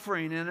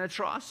suffering and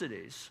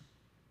atrocities.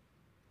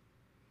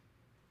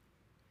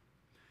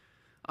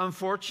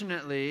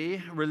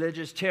 Unfortunately,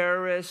 religious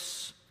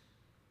terrorists,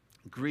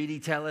 greedy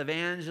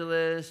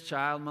televangelists,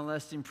 child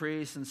molesting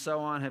priests, and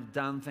so on have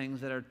done things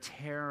that are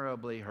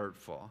terribly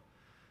hurtful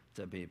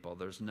to people.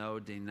 There's no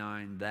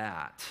denying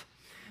that.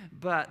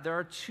 But there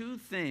are two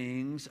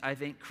things I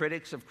think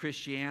critics of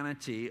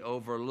Christianity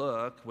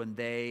overlook when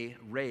they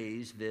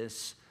raise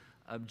this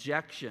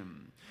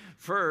objection.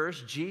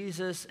 First,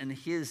 Jesus and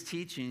his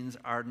teachings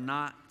are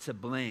not to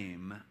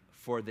blame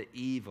for the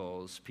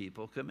evils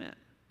people commit.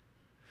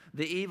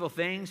 The evil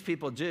things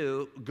people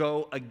do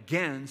go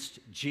against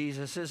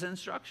Jesus'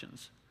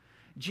 instructions.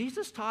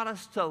 Jesus taught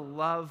us to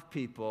love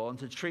people and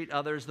to treat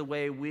others the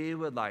way we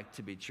would like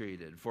to be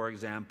treated. For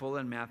example,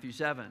 in Matthew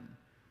 7,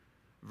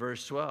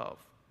 verse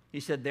 12, he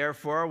said,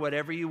 "Therefore,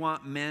 whatever you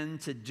want men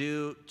to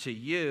do to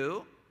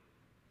you,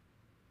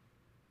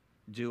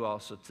 do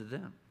also to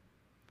them."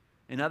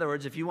 In other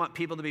words, if you want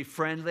people to be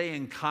friendly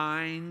and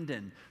kind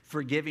and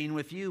forgiving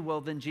with you, well,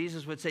 then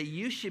Jesus would say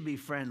you should be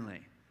friendly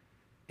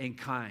and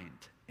kind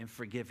and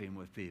forgiving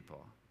with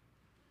people.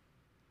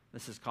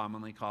 This is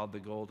commonly called the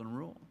golden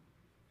rule.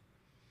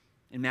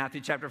 In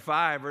Matthew chapter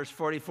 5, verse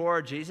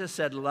 44, Jesus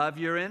said, "Love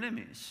your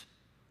enemies.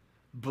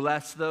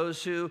 Bless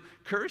those who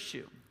curse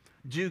you.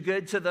 Do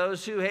good to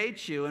those who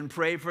hate you, and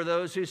pray for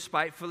those who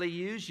spitefully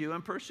use you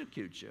and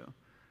persecute you."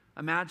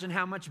 Imagine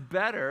how much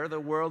better the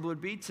world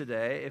would be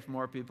today if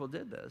more people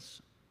did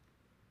this.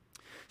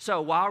 So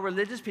while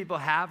religious people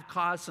have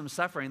caused some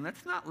suffering,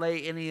 let's not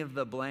lay any of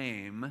the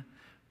blame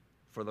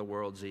for the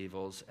world's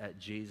evils at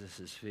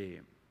Jesus'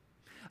 feet.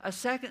 A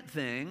second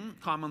thing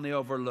commonly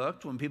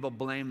overlooked when people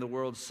blame the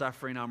world's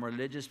suffering on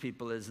religious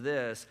people is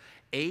this: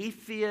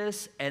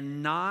 atheists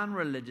and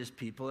non-religious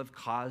people have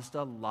caused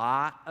a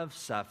lot of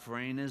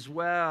suffering as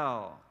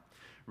well.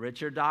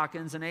 Richard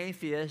Dawkins and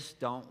atheists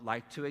don't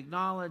like to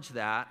acknowledge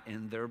that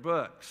in their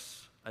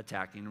books,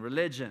 Attacking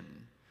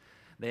Religion.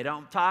 They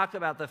don't talk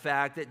about the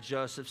fact that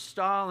Joseph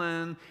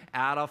Stalin,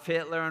 Adolf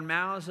Hitler, and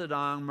Mao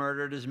Zedong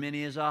murdered as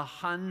many as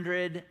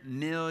 100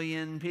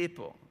 million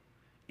people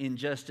in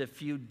just a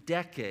few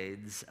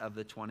decades of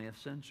the 20th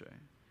century.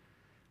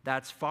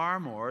 That's far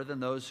more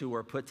than those who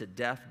were put to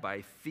death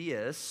by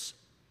theists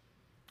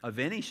of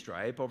any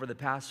stripe over the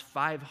past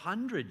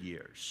 500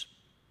 years.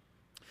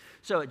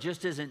 So it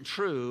just isn't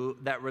true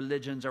that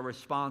religions are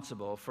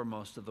responsible for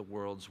most of the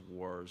world's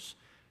wars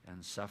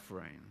and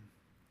suffering.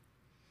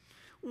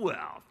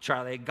 Well,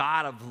 Charlie, a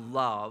God of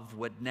love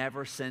would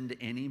never send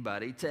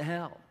anybody to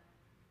hell.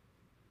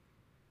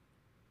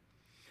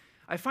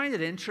 I find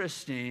it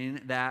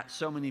interesting that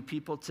so many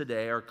people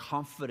today are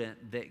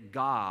confident that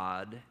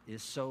God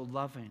is so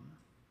loving.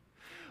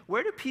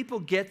 Where do people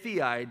get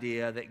the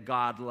idea that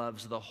God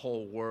loves the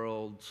whole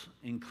world,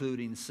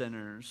 including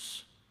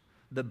sinners?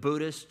 The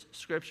Buddhist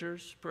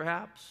scriptures,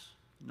 perhaps,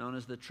 known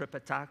as the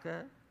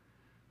Tripitaka?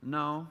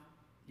 No,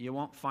 you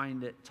won't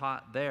find it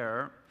taught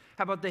there.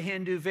 How about the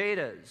Hindu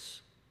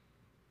Vedas?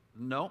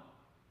 Nope,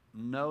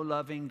 no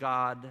loving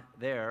God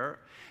there.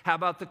 How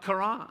about the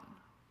Quran,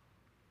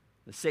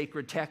 the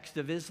sacred text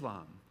of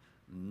Islam?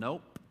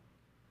 Nope.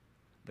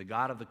 The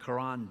God of the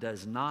Quran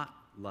does not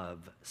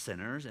love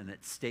sinners, and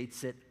it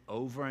states it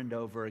over and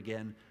over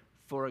again.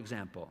 For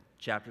example,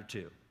 chapter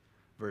 2,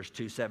 verse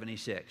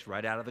 276,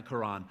 right out of the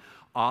Quran,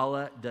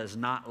 Allah does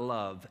not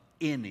love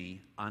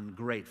any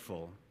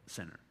ungrateful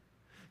sinner.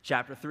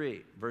 Chapter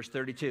 3, verse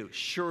 32,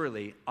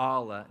 surely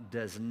Allah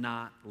does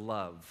not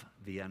love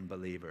the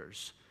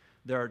unbelievers.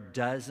 There are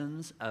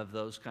dozens of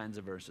those kinds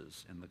of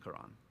verses in the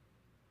Quran.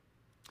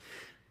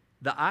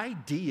 The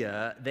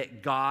idea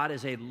that God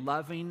is a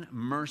loving,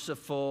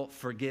 merciful,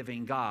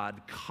 forgiving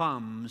God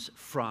comes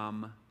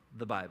from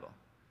the Bible.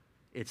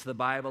 It's the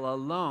Bible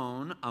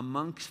alone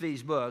amongst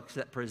these books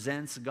that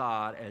presents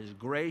God as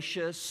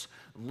gracious,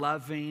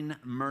 loving,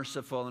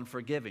 merciful, and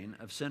forgiving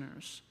of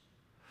sinners.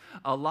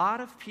 A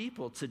lot of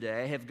people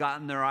today have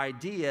gotten their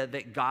idea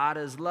that God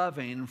is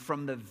loving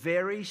from the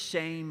very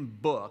same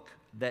book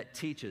that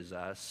teaches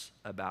us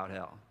about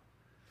hell.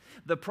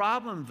 The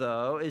problem,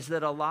 though, is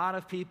that a lot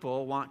of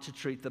people want to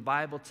treat the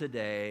Bible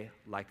today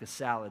like a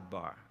salad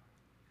bar.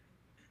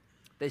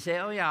 They say,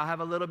 oh yeah, I'll have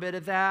a little bit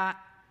of that,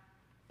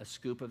 a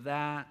scoop of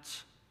that,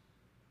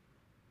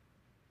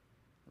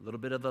 A little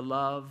bit of the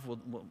love,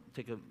 we'll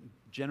take a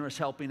generous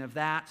helping of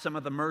that. Some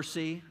of the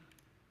mercy.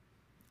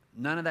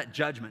 None of that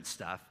judgment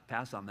stuff.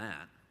 Pass on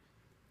that.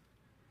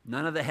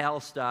 None of the hell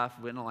stuff.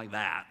 We don't like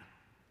that.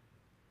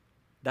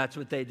 That's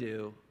what they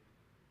do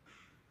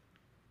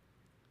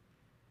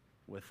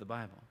with the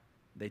Bible.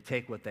 They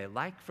take what they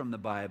like from the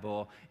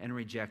Bible and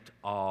reject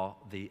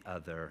all the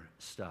other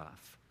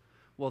stuff.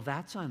 Well,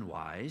 that's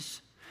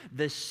unwise.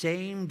 The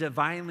same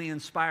divinely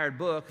inspired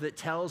book that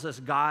tells us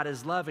God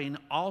is loving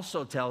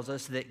also tells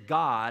us that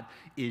God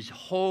is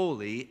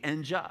holy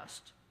and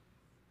just.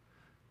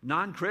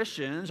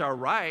 Non-Christians are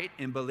right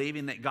in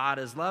believing that God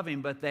is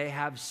loving, but they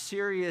have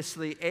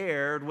seriously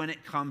erred when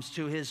it comes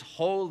to his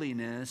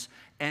holiness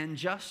and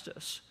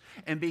justice.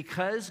 And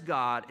because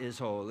God is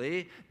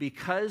holy,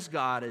 because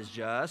God is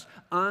just,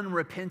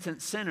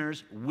 unrepentant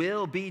sinners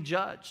will be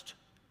judged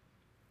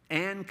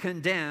and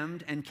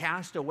condemned and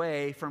cast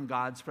away from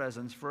God's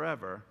presence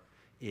forever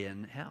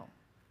in hell,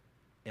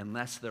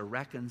 unless they're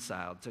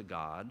reconciled to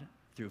God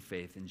through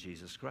faith in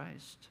Jesus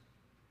Christ.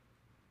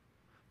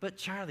 But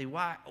Charlie,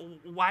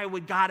 why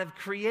would God have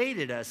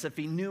created us if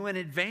he knew in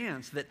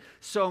advance that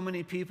so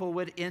many people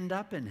would end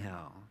up in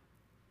hell?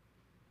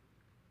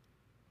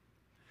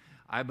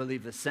 I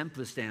believe the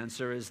simplest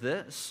answer is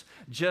this.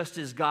 Just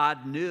as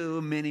God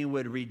knew many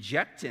would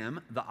reject him,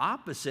 the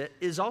opposite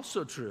is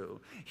also true.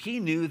 He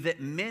knew that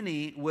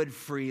many would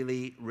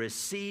freely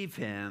receive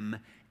him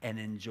and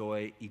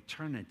enjoy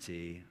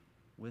eternity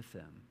with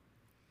him.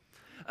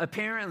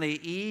 Apparently,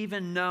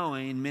 even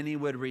knowing many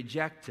would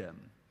reject him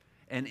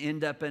and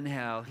end up in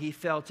hell, he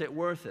felt it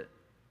worth it,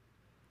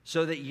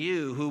 so that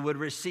you who would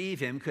receive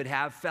him could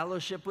have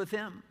fellowship with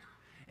him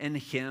and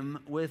him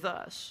with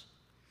us.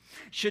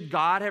 Should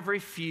God have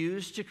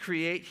refused to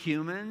create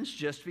humans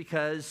just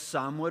because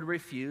some would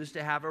refuse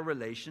to have a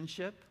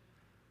relationship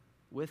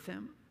with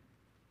him?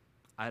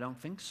 I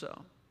don't think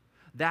so.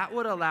 That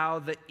would allow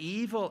the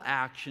evil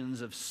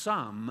actions of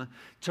some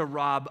to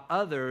rob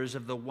others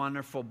of the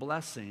wonderful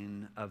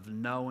blessing of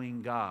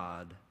knowing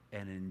God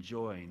and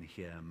enjoying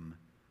him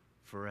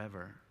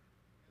forever.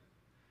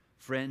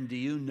 Friend, do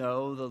you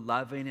know the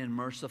loving and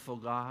merciful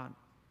God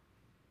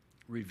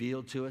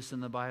revealed to us in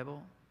the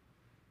Bible?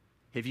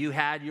 Have you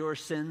had your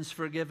sins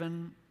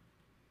forgiven?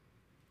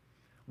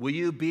 Will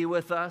you be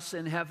with us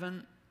in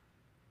heaven?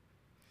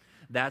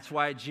 That's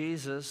why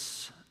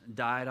Jesus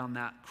died on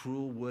that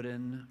cruel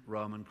wooden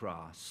Roman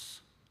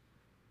cross.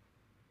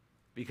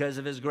 Because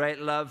of his great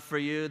love for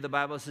you, the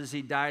Bible says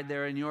he died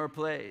there in your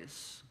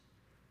place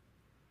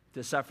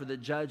to suffer the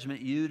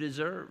judgment you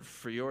deserve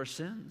for your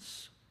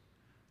sins,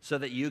 so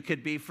that you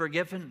could be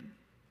forgiven,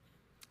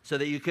 so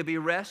that you could be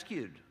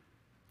rescued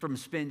from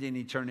spending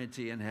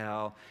eternity in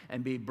hell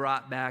and be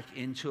brought back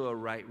into a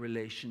right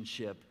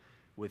relationship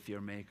with your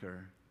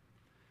Maker.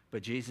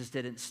 But Jesus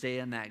didn't stay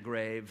in that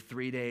grave.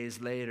 3 days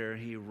later,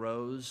 he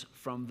rose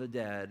from the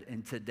dead.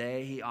 And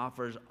today, he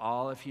offers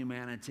all of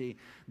humanity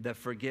the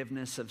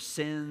forgiveness of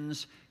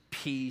sins,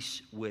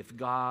 peace with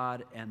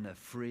God, and the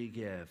free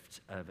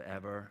gift of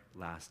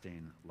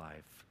everlasting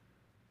life.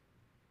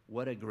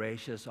 What a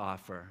gracious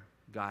offer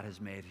God has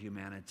made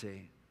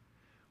humanity.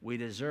 We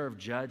deserve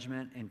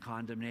judgment and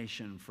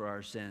condemnation for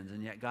our sins.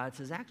 And yet God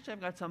says, actually,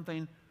 I've got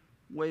something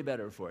way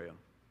better for you.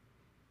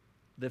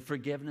 The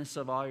forgiveness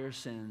of all your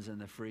sins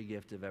and the free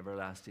gift of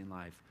everlasting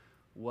life.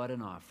 What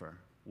an offer.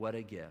 What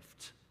a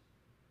gift.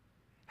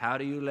 How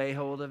do you lay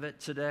hold of it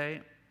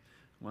today?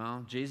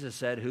 Well, Jesus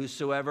said,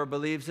 whosoever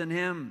believes in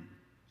him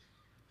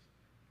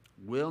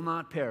will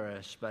not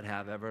perish, but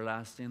have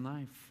everlasting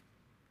life.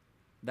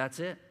 That's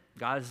it.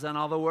 God has done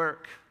all the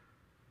work.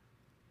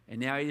 And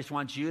now he just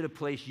wants you to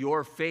place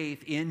your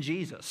faith in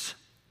Jesus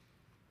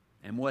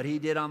and what he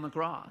did on the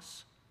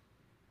cross.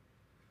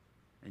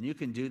 And you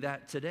can do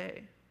that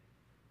today.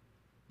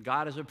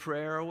 God is a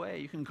prayer away.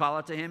 You can call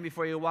out to him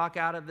before you walk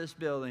out of this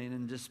building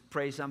and just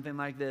pray something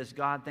like this.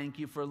 God, thank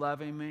you for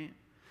loving me.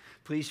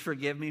 Please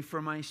forgive me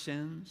for my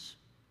sins.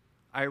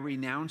 I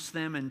renounce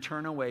them and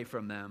turn away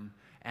from them.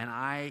 And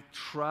I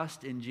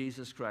trust in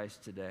Jesus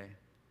Christ today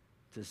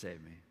to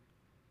save me.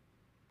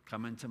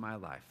 Come into my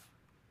life.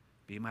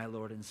 Be my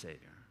Lord and Savior.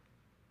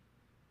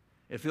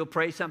 If you'll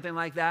pray something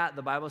like that,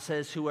 the Bible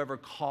says whoever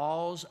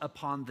calls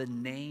upon the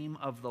name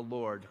of the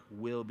Lord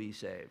will be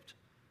saved.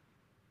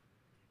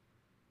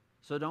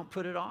 So don't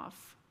put it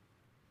off.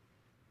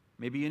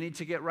 Maybe you need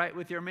to get right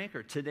with your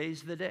Maker.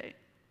 Today's the day.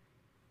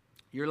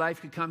 Your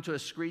life could come to a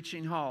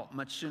screeching halt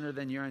much sooner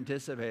than you're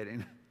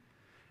anticipating.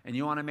 And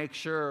you want to make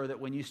sure that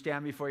when you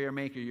stand before your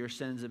Maker, your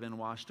sins have been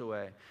washed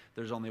away.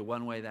 There's only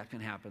one way that can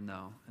happen,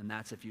 though, and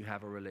that's if you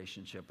have a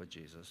relationship with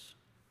Jesus.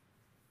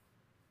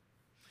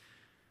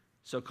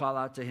 So call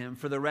out to him.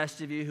 For the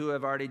rest of you who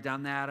have already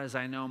done that, as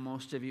I know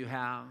most of you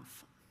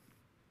have,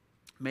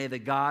 may the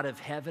God of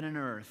heaven and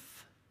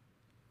earth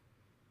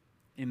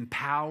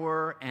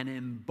empower and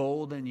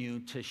embolden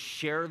you to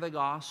share the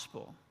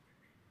gospel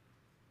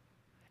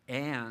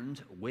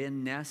and,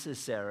 when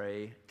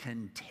necessary,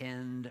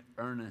 contend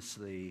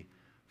earnestly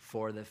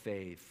for the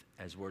faith,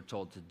 as we're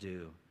told to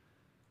do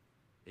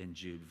in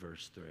Jude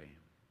verse 3.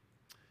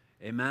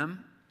 Amen?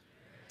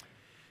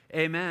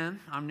 Amen.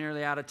 I'm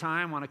nearly out of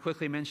time. I want to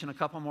quickly mention a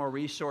couple more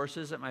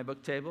resources at my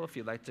book table if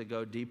you'd like to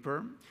go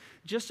deeper.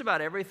 Just about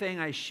everything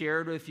I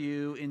shared with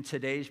you in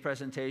today's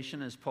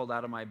presentation is pulled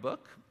out of my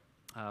book,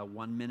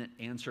 1 Minute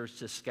Answers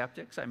to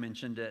Skeptics. I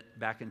mentioned it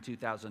back in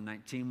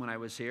 2019 when I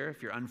was here.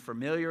 If you're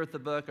unfamiliar with the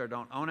book or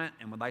don't own it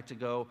and would like to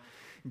go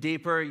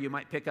deeper, you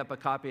might pick up a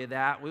copy of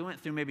that. We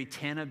went through maybe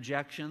 10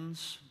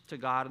 objections to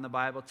God in the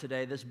Bible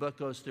today. This book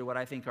goes through what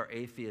I think are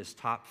atheists'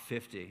 top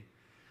 50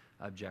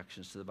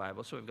 objections to the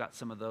Bible. So we've got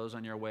some of those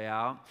on your way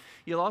out.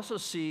 You'll also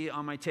see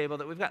on my table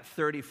that we've got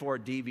 34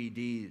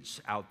 DVDs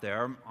out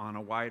there on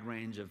a wide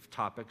range of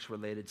topics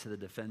related to the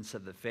defense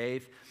of the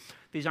faith.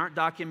 These aren't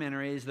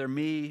documentaries. They're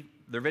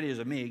videos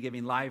of me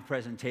giving live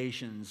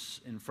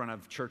presentations in front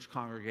of church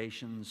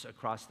congregations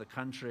across the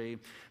country.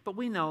 But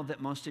we know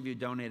that most of you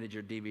donated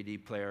your DVD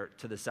player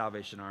to the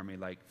Salvation Army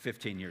like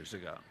 15 years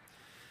ago.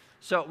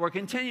 So we're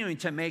continuing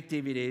to make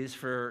DVDs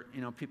for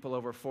people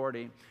over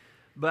 40.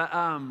 But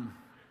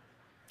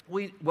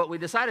what we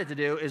decided to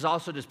do is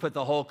also just put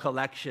the whole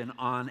collection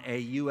on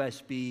a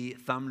USB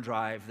thumb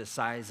drive the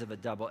size of a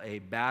AA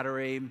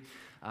battery.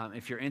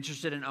 If you're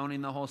interested in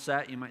owning the whole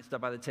set, you might stop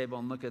by the table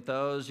and look at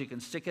those. You can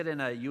stick it in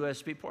a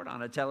USB port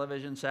on a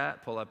television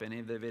set, pull up any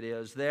of the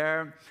videos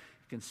there.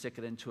 You can stick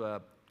it into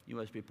a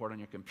USB port on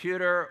your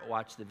computer,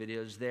 watch the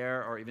videos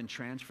there, or even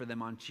transfer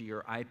them onto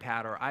your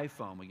iPad or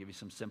iPhone. We give you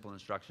some simple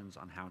instructions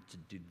on how to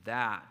do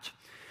that.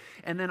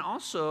 And then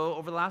also,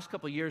 over the last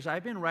couple of years,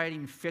 I've been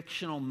writing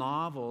fictional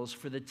novels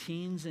for the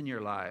teens in your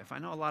life. I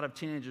know a lot of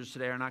teenagers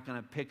today are not going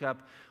to pick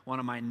up one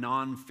of my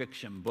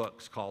nonfiction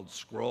books called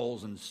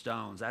Scrolls and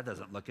Stones. That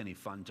doesn't look any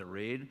fun to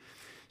read.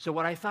 So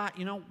what I thought,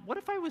 what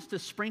if I was to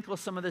sprinkle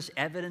some of this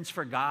evidence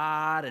for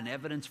God and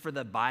evidence for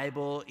the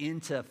Bible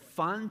into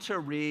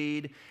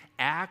fun-to-read,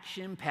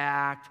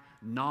 action-packed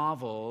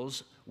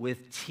novels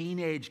with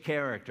teenage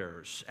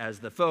characters as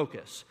the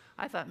focus?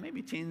 I thought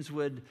maybe teens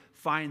would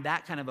find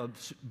that kind of a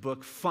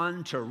book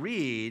fun to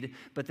read,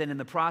 but then in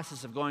the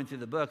process of going through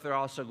the book, they're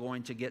also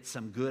going to get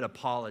some good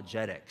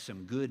apologetics,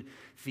 some good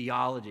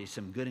theology,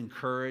 some good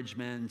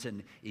encouragement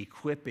and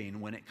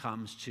equipping when it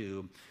comes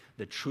to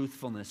the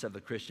truthfulness of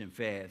the Christian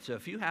faith. So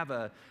if you have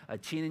a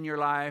teen in your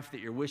life that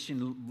you're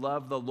wishing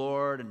loved the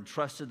Lord and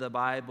trusted the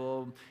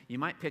Bible, you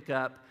might pick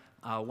up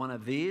one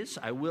of these.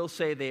 I will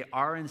say they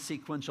are in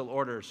sequential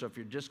order, so if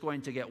you're just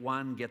going to get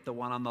one, get the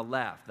one on the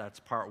left.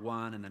 That's part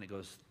 1, and then it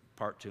goes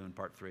part 2 and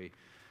part 3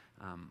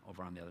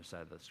 over on the other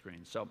side of the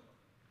screen. So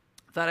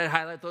I thought I'd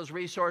highlight those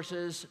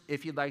resources.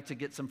 If you'd like to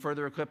get some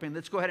further equipping,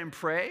 let's go ahead and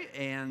pray,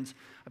 and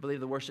I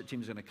believe the worship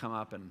team is going to come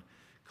up and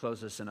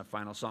close us in a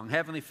final song.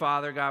 Heavenly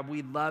Father, God,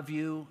 we love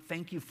you.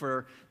 Thank you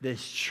for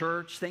this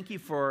church. Thank you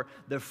for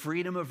the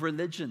freedom of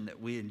religion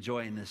that we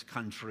enjoy in this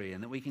country,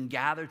 and that we can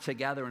gather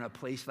together in a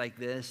place like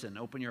this and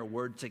open your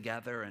word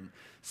together and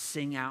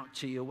sing out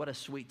to you. What a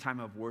sweet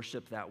time of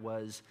worship that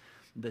was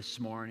this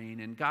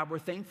morning. And God, we're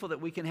thankful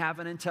that we can have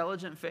an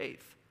intelligent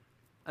faith,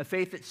 a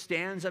faith that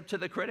stands up to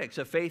the critics,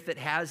 a faith that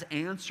has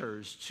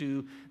answers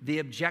to the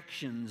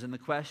objections and the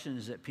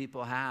questions that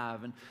people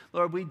have. And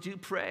Lord, we do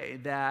pray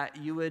that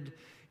you would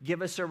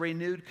give us a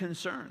renewed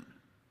concern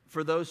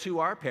for those who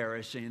are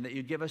perishing, that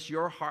you give us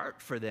your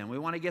heart for them. We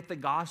want to get the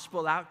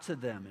gospel out to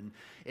them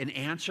and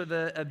answer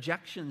the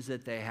objections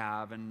that they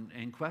have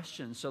and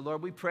questions. So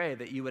Lord, we pray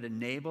that you would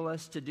enable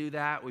us to do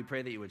that. We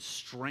pray that you would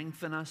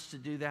strengthen us to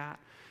do that.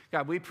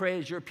 God, we pray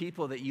as your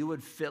people that you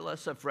would fill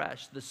us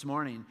afresh this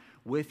morning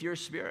with your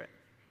Spirit,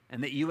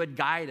 and that you would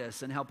guide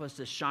us and help us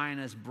to shine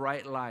as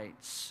bright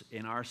lights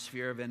in our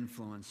sphere of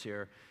influence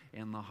here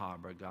in La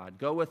Habra, God.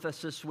 Go with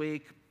us this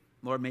week.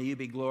 Lord, may you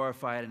be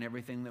glorified in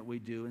everything that we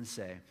do and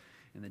say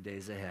in the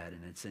days ahead.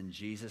 And it's in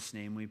Jesus'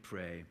 name we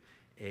pray.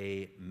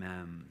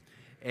 Amen.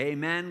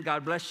 Amen.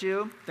 God bless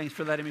you. Thanks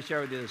for letting me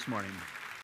share with you this morning.